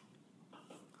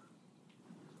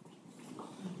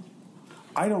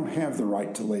 I don't have the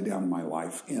right to lay down my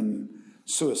life in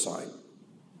suicide.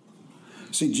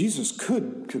 See, Jesus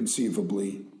could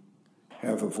conceivably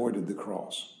have avoided the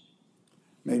cross.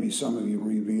 Maybe some of you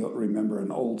remember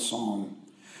an old song.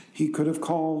 He could have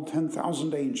called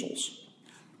 10,000 angels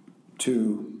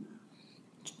to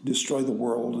destroy the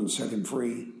world and set him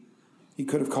free. He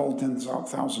could have called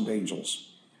 10,000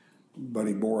 angels, but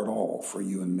he bore it all for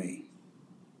you and me.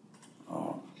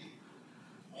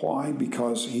 Why?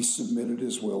 Because he submitted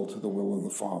his will to the will of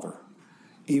the Father,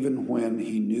 even when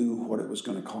he knew what it was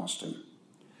going to cost him.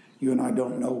 You and I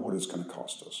don't know what it's going to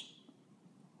cost us.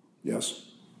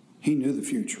 Yes? He knew the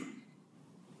future.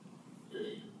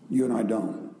 You and I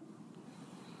don't.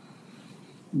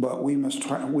 But we must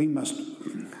try,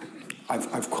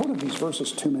 I've quoted these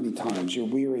verses too many times. You're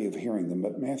weary of hearing them,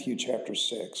 but Matthew chapter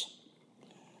 6,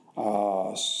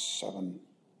 7.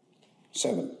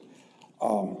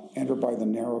 Enter by the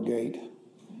narrow gate,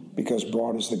 because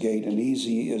broad is the gate and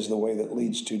easy is the way that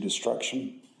leads to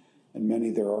destruction, and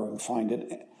many there are who find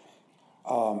it.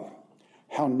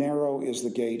 How narrow is the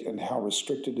gate and how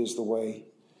restricted is the way.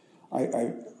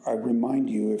 I remind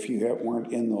you, if you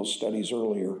weren't in those studies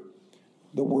earlier,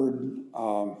 the word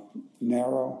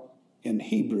narrow in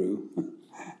Hebrew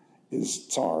is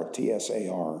tsar,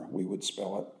 T-S-A-R, we would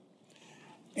spell it.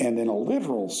 And in a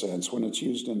literal sense, when it's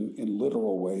used in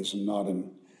literal ways and not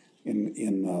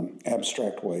in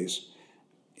abstract ways,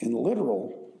 in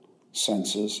literal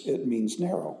senses, it means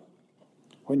narrow.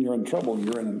 When you're in trouble,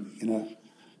 you're in a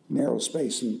narrow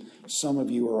space. And some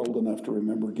of you are old enough to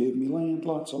remember, give me land,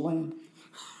 lots of land.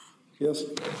 Yes?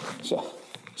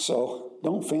 So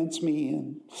don't fence me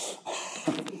in.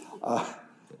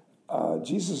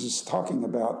 Jesus is talking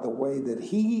about the way that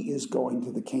he is going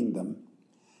to the kingdom.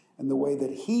 And the way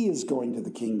that he is going to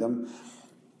the kingdom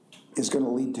is going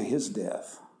to lead to his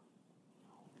death.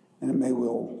 And it may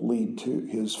well lead to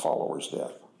his followers'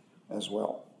 death as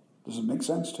well. Does it make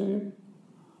sense to you?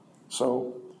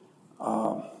 So,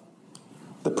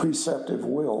 the preceptive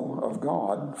will of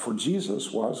God for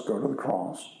Jesus was go to the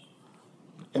cross,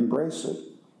 embrace it,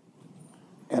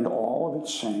 and all of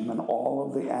its shame and all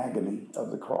of the agony of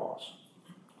the cross.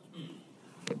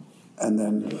 And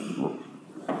then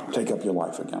take up your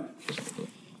life again.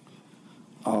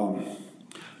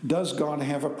 Does God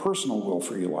have a personal will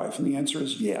for your life? And the answer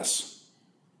is yes.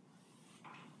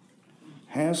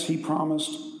 Has he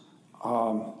promised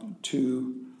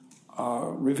to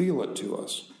reveal it to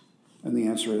us? And the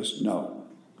answer is no.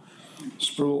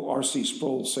 R.C.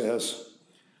 Sproul says,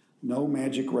 no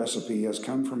magic recipe has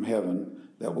come from heaven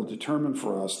that will determine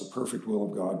for us the perfect will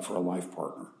of God for a life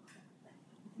partner.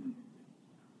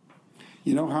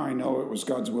 You know how I know it was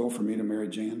God's will for me to marry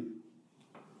Jan?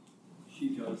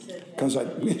 She does. Because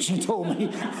she told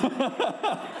me.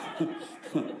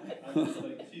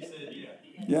 She said, yeah.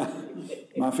 Yeah.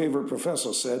 My favorite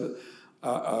professor said,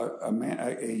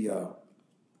 a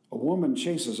woman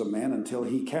chases a man until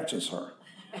he catches her.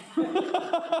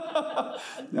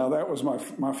 Now, that was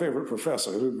my favorite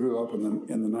professor who grew up in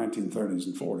the 1930s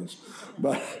and 40s.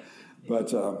 But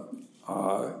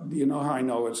you know how I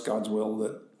know it's God's will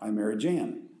that I married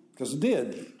Jan? Because it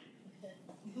did.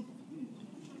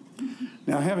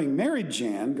 Now, having married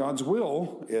Jan, God's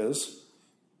will is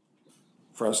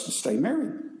for us to stay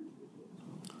married.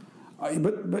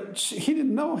 But he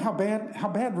didn't know how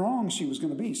bad wrong she was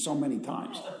going to be so many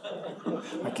times.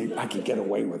 I could get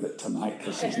away with it tonight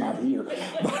because he's not here.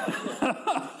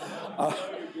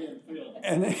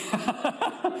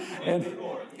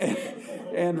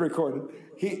 And recorded.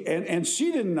 And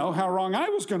she didn't know how wrong I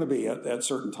was going to be at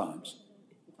certain times.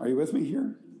 Are you with me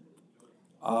here?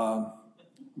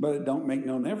 But it don't make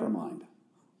no never mind.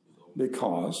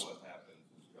 Because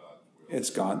it's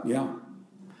God, yeah.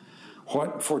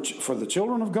 What for the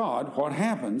children of God, what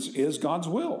happens is God's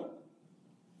will.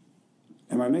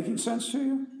 Am I making sense to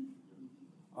you?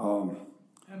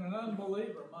 And an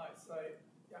unbeliever might say,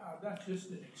 that's just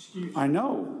an excuse. I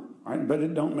know, but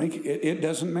it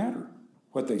doesn't matter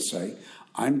what they say.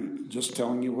 I'm just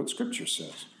telling you what Scripture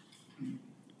says.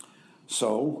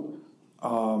 So,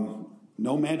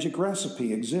 no magic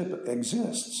recipe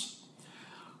exists.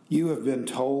 You have been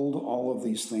told all of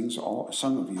these things,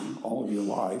 some of you, all of your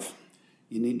life.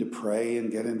 You need to pray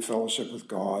and get in fellowship with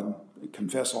God,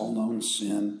 confess all known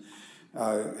sin,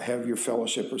 have your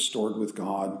fellowship restored with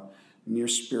God, and you're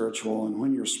spiritual. And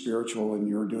when you're spiritual and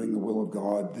you're doing the will of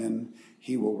God, then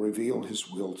He will reveal His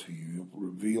will to you,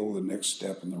 reveal the next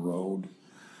step in the road.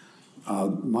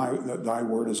 Thy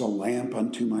word is a lamp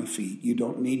unto my feet. You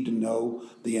don't need to know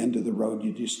the end of the road.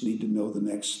 You just need to know the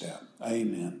next step.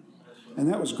 Amen.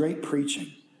 And that was great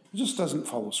preaching. It just doesn't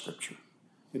follow Scripture.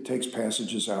 It takes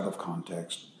passages out of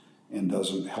context and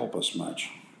doesn't help us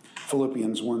much.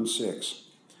 Philippians 1:6.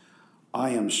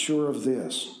 I am sure of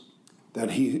this,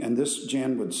 that he, and this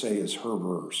Jan would say is her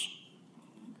verse.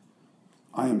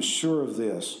 I am sure of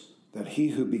this, that he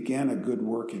who began a good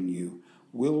work in you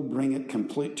will bring it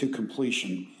to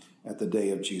completion at the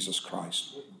day of Jesus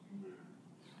Christ.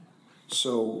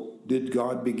 So, did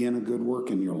God begin a good work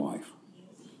in your life?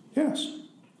 Yes.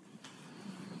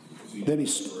 Then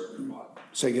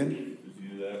say again? Does he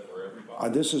do that for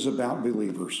everybody? This is about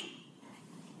believers.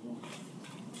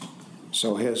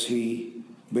 So has he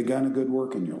begun a good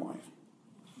work in your life?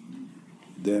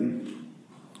 Then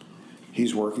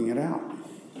he's working it out.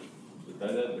 But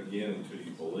that doesn't begin until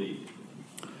you believe.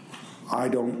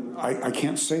 I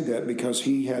can't say that because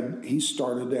he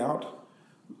started out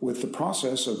with the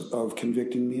process of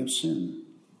convicting me of sin.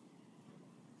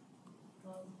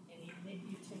 Well, and he made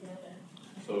you together.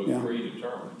 So it's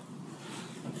predetermined.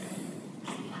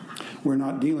 We're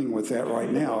not dealing with that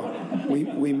right now.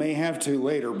 We may have to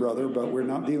later, brother, but we're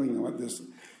not dealing with this.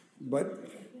 But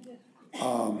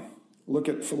look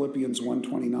at Philippians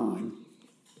 1:29.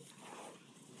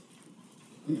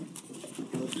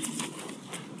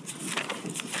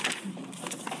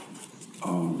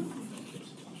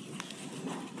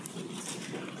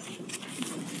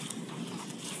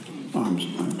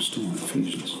 I'm still in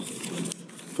Ephesians.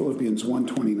 Philippians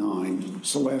 1:29.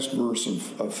 It's the last verse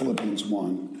of Philippians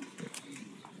 1.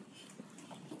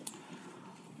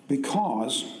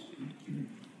 Because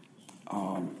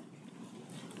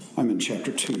I'm in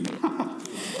chapter 2.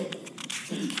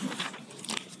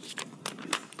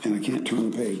 And I can't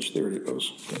turn the page. There it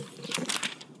goes.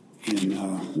 In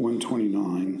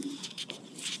 129.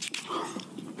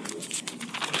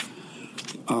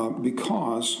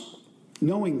 Because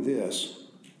knowing this,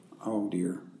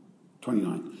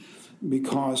 29.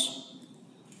 Because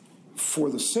for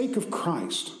the sake of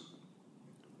Christ,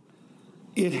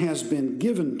 it has been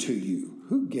given to you.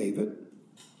 Who gave it?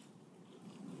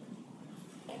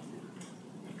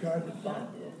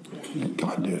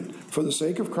 God did. For the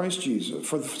sake of Christ Jesus,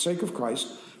 for the sake of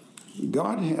Christ,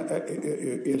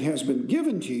 it has been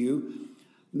given to you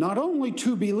not only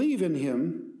to believe in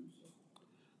Him,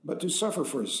 but to suffer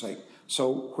for His sake.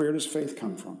 So where does faith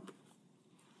come from?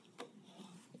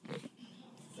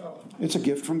 It's a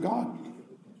gift from God.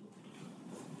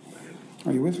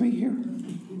 Are you with me here?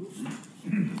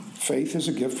 Faith is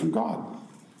a gift from God.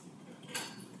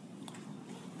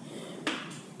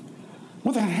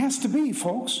 Well, that has to be,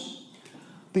 folks.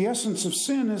 The essence of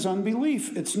sin is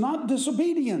unbelief. It's not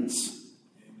disobedience.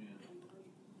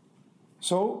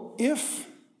 So if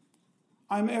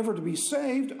I'm ever to be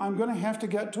saved, I'm going to have to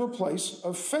get to a place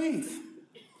of faith.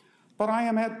 But I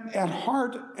am at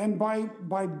heart and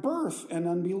by birth an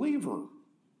unbeliever.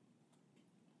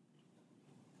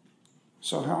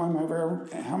 So how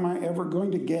am I ever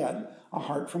going to get a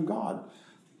heart from God?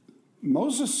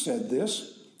 Moses said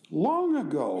this long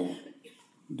ago.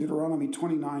 Deuteronomy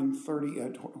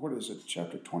 29:30,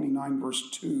 chapter 29, verse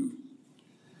 2.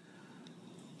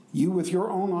 You with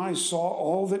your own eyes saw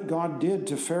all that God did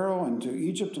to Pharaoh and to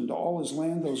Egypt and to all his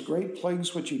land, those great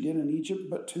plagues which he did in Egypt.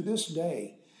 But to this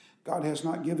day, God has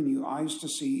not given you eyes to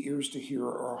see, ears to hear,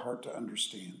 or a heart to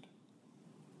understand.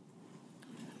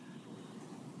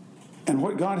 And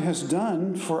what God has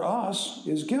done for us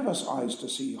is give us eyes to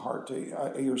see,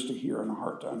 ears to hear, and a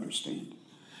heart to understand.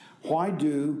 Why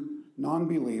do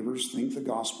non-believers think the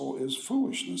gospel is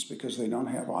foolishness? Because they don't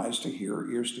have eyes to hear,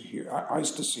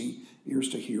 eyes to see, ears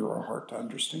to hear, or a heart to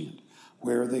understand.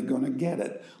 Where are they going to get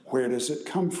it? Where does it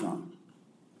come from?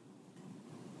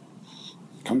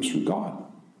 It comes from God.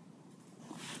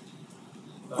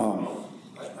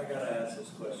 I got to ask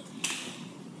this question.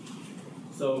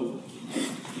 So,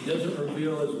 He doesn't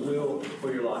reveal His will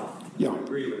for your life. Yeah. I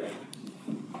agree with that.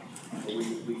 But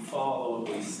we follow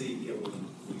and we seek and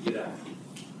we get out.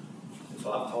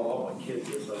 So I've taught all my kids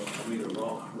this, I'm either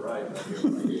wrong or right.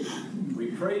 We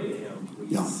pray to him,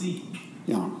 we seek.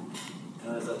 Yeah.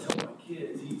 And as I tell my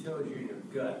kids, he tells you in your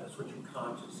gut, that's what your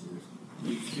conscience is.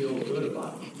 You feel good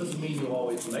about it. Doesn't mean you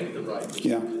always make the right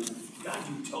decision. God,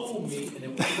 you told me, and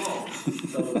it was wrong.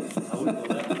 So I wouldn't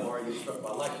go that far, you struck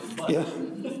my lightning. But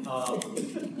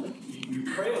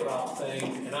you pray about things,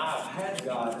 and I've had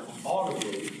God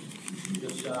audibly,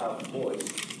 just shy of voice,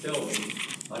 tell me,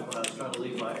 like when I was trying to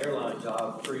leave my airline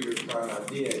job 3 years prior, and I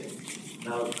did.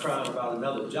 And I was crying about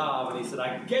another job, and he said,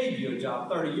 I gave you a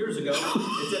job 30 years ago.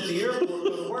 It's at the airport,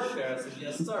 go to work there. I said,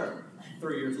 yes, sir.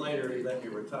 3 years later, he let me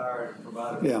retire and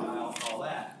provided me a house and all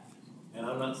that. And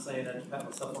I'm not saying that to pat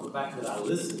myself on the back that I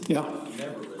listened. I've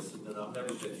never listened, and I've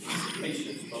never been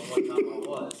patient, but one time I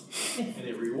was. And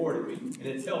it rewarded me, and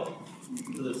it's helped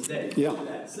me to this day.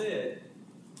 That said,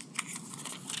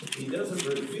 he doesn't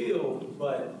reveal,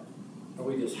 but are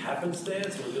we just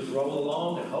happenstance? And we just roll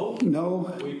along and hope?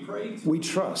 No. We pray. We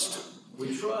trust.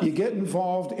 We trust. You get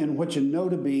involved in what you know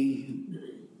to be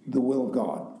the will of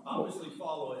God. Obviously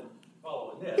following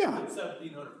this. Yeah.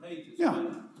 1,700 pages. Yeah.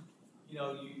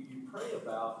 But, you pray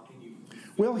about and you.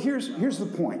 Well, here's the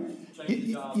point.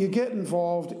 You get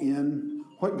involved in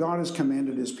what God has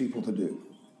commanded his people to do.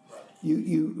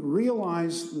 You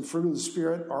realize the fruit of the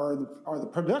Spirit are the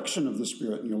production of the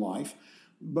Spirit in your life,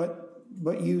 but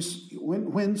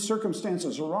when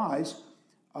circumstances arise,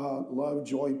 love,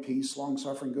 joy, peace,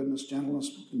 long-suffering, goodness,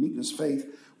 gentleness, meekness,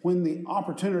 faith, when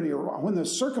the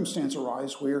circumstance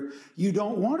arise where you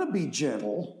don't want to be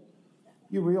gentle,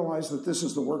 you realize that this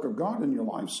is the work of God in your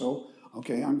life. So,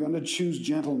 okay, I'm going to choose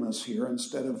gentleness here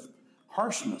instead of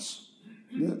harshness.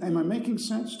 Am I making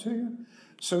sense to you?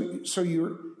 So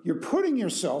you're putting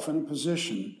yourself in a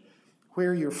position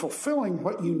where you're fulfilling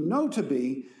what you know to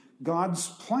be God's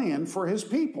plan for his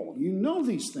people. You know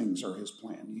these things are his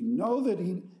plan. You know that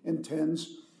he intends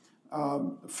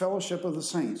fellowship of the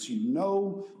saints. You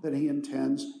know that he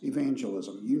intends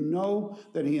evangelism. You know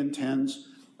that he intends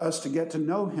us to get to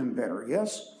know him better.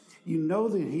 Yes? You know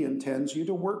that he intends you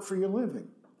to work for your living.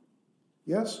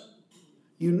 Yes?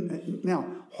 Now,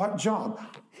 what job?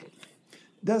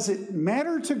 Does it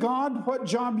matter to God what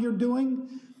job you're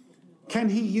doing? Can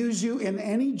he use you in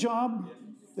any job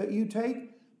that you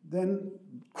take? Then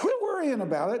quit worrying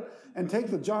about it and take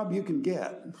the job you can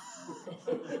get.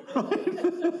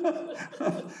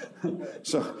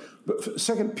 So, but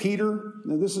 2 Peter,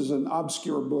 now this is an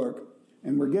obscure book,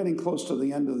 and we're getting close to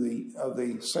the end of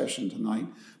the session tonight.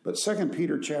 But 2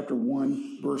 Peter chapter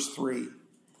 1, verse 3.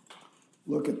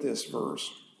 Look at this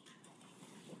verse.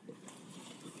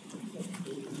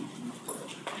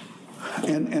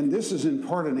 And this is in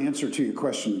part an answer to your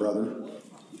question, brother.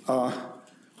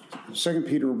 2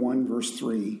 Peter 1, verse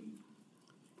 3.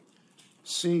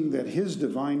 Seeing that his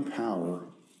divine power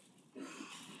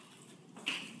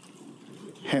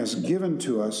has given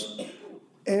to us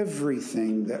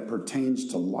everything that pertains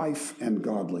to life and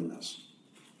godliness.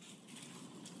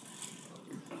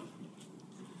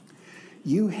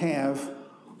 You have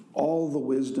all the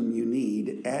wisdom you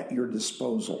need at your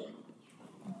disposal.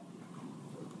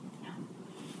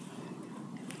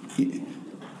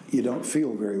 You don't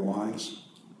feel very wise.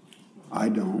 I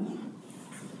don't.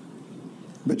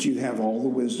 But you have all the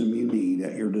wisdom you need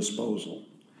at your disposal.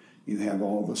 You have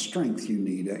all the strength you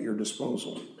need at your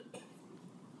disposal.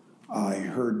 I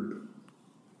heard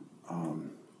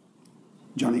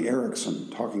Johnny Erickson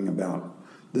talking about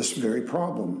this very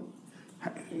problem.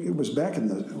 It was back in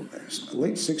the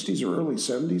late 60s or early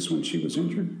 70s when she was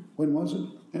injured. When was it?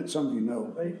 And some of you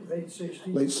know. Late 60s.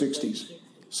 Late 60s.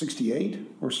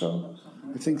 68 or so?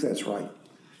 I think that's right.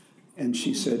 And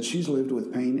she said she's lived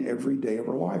with pain every day of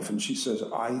her life. And she says,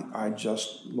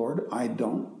 Lord, I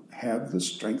don't have the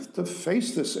strength to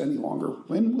face this any longer.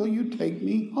 When will you take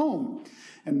me home?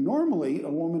 And normally, a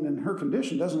woman in her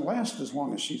condition doesn't last as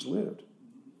long as she's lived.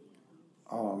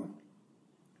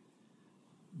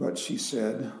 But she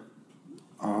said,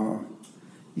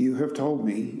 you have told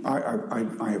me, I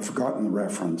have forgotten the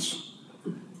reference.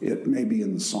 It may be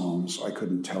in the Psalms. I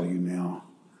couldn't tell you now.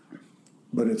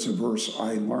 But it's a verse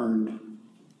I learned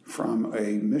from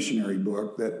a missionary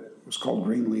book that was called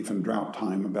Greenleaf in Drought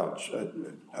Time about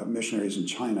missionaries in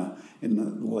China in the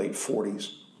late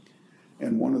 40s.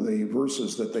 And one of the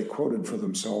verses that they quoted for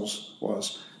themselves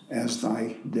was, as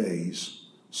thy days,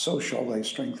 so shall thy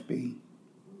strength be.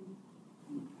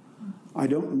 I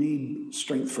don't need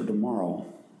strength for tomorrow.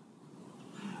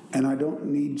 And I don't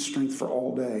need strength for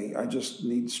all day. I just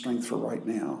need strength for right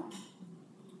now.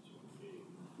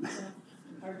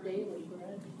 Our daily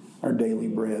bread. Our daily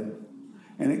bread.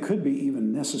 And it could be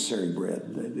even necessary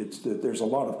bread. There's a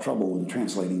lot of trouble in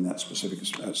translating that specific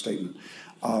statement.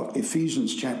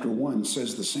 Ephesians chapter 1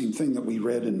 says the same thing that we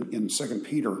read in 2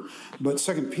 Peter, but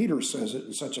 2 Peter says it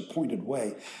in such a pointed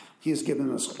way. He has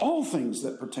given us all things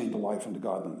that pertain to life and to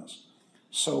godliness.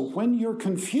 So when you're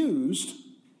confused,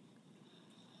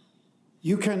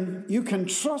 you can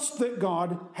trust that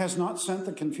God has not sent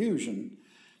the confusion,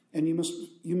 and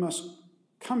you must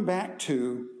come back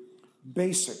to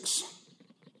basics.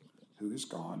 Who is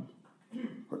God?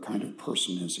 What kind of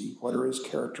person is he? What are his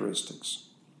characteristics?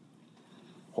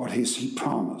 What has he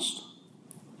promised?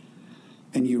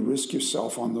 And you risk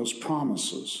yourself on those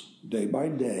promises day by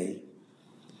day,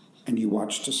 and you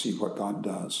watch to see what God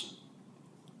does.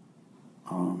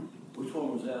 Which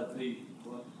one was that, Pete?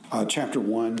 Chapter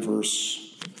 1,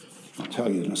 verse, I'll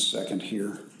tell you in a second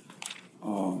here.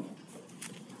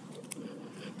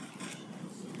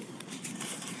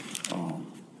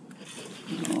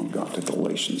 Got to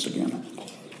Galatians again.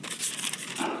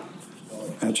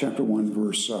 Chapter 1,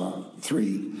 verse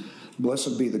 3.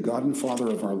 Blessed be the God and Father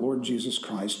of our Lord Jesus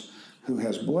Christ, who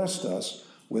has blessed us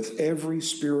with every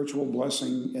spiritual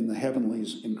blessing in the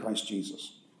heavenlies in Christ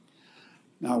Jesus.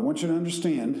 Now, I want you to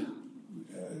understand,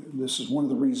 this is one of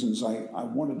the reasons I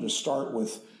wanted to start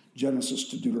with Genesis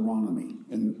to Deuteronomy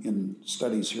in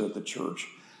studies here at the church.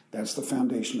 That's the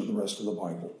foundation of the rest of the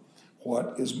Bible.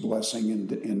 What is blessing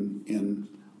in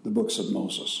the books of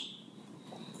Moses?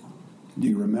 Do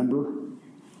you remember?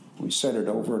 We said it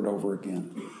over and over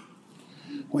again.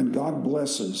 When God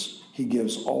blesses, he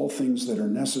gives all things that are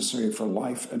necessary for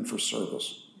life and for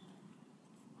service.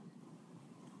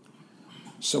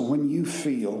 So when you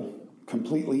feel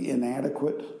completely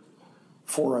inadequate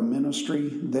for a ministry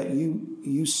that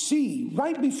you see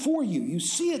right before you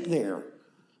see it there,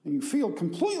 and you feel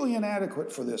completely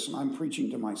inadequate for this, and I'm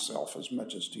preaching to myself as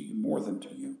much as to you, more than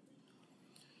to you.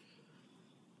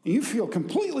 You feel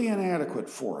completely inadequate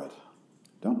for it.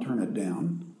 Don't turn it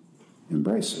down.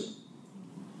 Embrace it.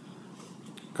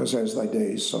 Because as thy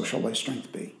days, so shall thy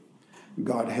strength be.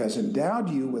 God has endowed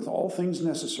you with all things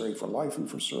necessary for life and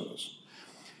for service.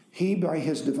 He, by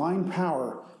his divine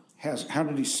power, has, how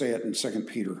did he say it in 2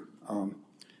 Peter?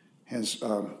 Has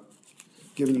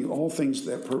given you all things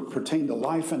that pertain to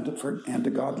life and to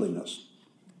godliness.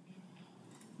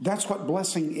 That's what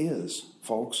blessing is,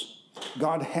 folks.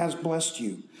 God has blessed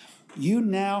you. You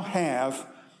now have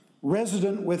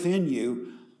resident within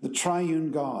you the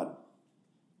triune God.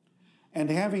 And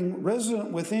having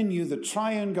resident within you the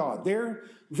triune God,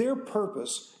 their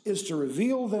purpose is to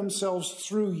reveal themselves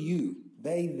through you.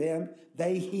 They, them,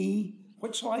 they, he.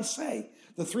 What shall I say?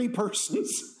 The three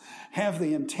persons have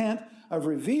the intent of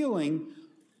revealing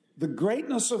the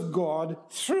greatness of God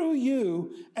through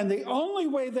you, and the only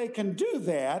way they can do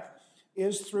that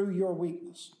is through your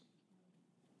weakness.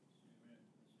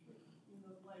 You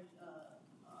know, like,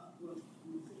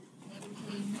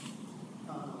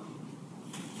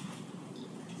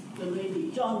 the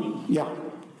lady, Johnny. Yeah.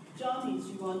 Johnny,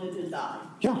 she wanted to die.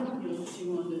 Yeah. You know, she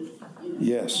wanted,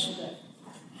 Yes. all that.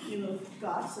 You know,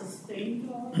 God sustained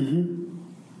her.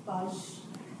 But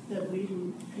that we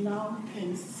now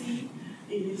can see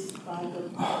it is by the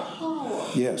power.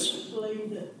 Yes. Displayed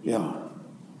in Yeah. her.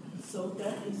 So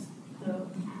that is the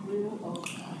will of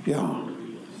God. Yeah.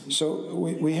 So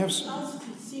we have... Us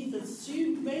to see the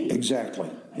she made. Exactly.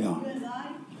 And Yeah. you and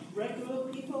I, regular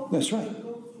people. That's right. we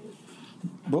go through-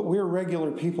 But we're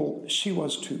regular people. She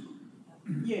was too.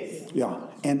 Yes. Yeah.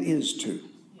 And is too.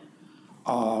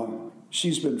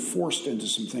 She's been forced into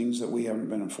some things that we haven't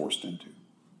been forced into.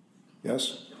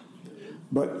 Yes?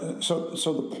 But so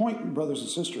the point, brothers and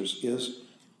sisters, is,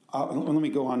 let me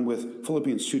go on with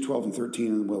Philippians 2:12 and 13,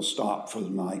 and we'll stop for the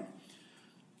night.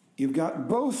 You've got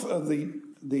both of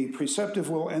the preceptive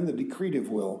will and the decretive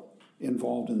will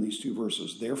involved in these two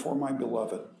verses. Therefore, my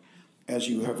beloved, as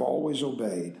you have always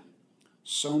obeyed,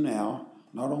 so now,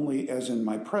 not only as in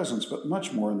my presence, but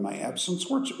much more in my absence,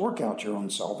 work out your own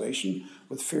salvation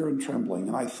with fear and trembling.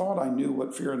 And I thought I knew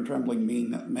what fear and trembling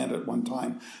meant at one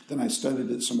time. Then I studied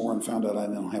it some more and found out I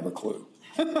don't have a clue.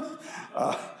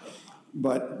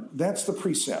 But that's the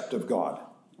precept of God.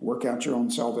 Work out your own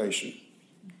salvation.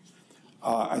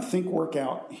 I think work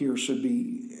out here should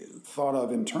be thought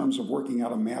of in terms of working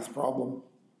out a math problem.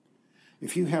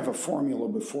 If you have a formula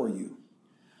before you,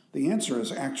 the answer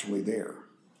is actually there.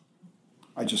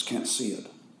 I just can't see it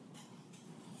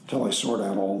until I sort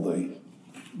out all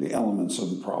the elements of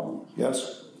the problem.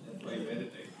 Yes? That's why you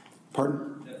meditate.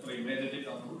 Pardon? That's why you meditate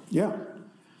on the word. Yeah.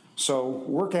 So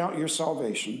work out your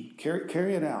salvation.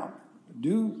 Carry it out.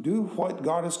 Do what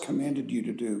God has commanded you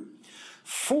to do.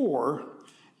 For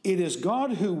It is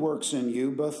God who works in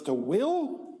you both to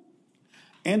will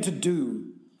and to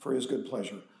do for his good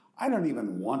pleasure. I don't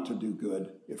even want to do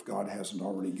good if God hasn't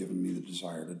already given me the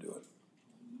desire to do it.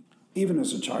 Even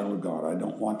as a child of God, I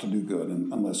don't want to do good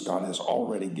unless God has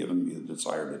already given me the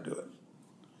desire to do it.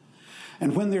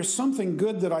 And when there's something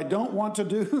good that I don't want to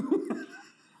do,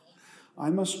 I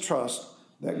must trust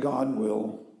that God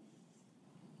will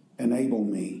enable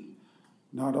me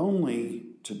not only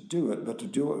to do it, but to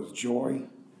do it with joy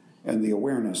and the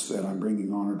awareness that I'm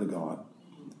bringing honor to God.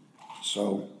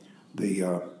 So,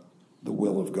 the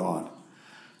will of God.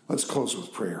 Let's close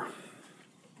with prayer.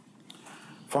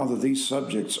 Father, these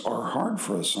subjects are hard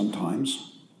for us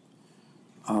sometimes,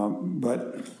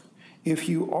 but if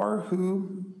you are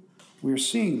who we're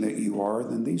seeing that you are,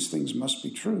 then these things must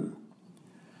be true.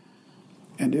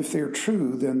 And if they're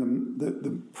true, then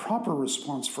the proper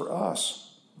response for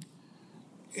us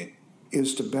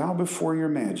is to bow before your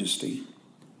majesty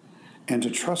and to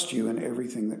trust you in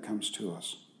everything that comes to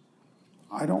us.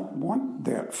 I don't want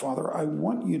that, Father. I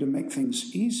want you to make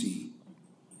things easy.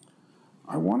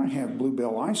 I want to have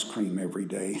Bluebell ice cream every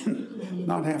day and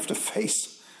not have to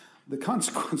face the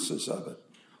consequences of it.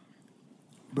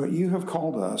 But you have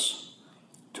called us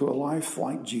to a life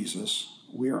like Jesus.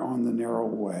 We are on the narrow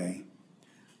way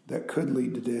that could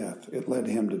lead to death. It led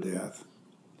him to death.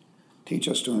 Teach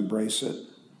us to embrace it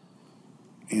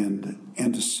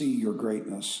and to see your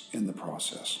greatness in the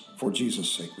process. For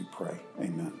Jesus' sake we pray.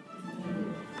 Amen.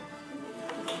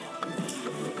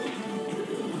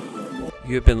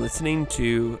 You have been listening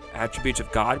to Attributes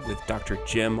of God with Dr.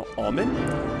 Jim Allman.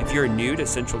 If you're new to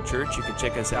Central Church, you can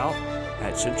check us out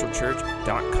at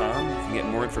centralchurch.com. You can get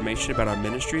more information about our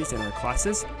ministries and our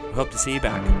classes. We hope to see you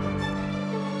back.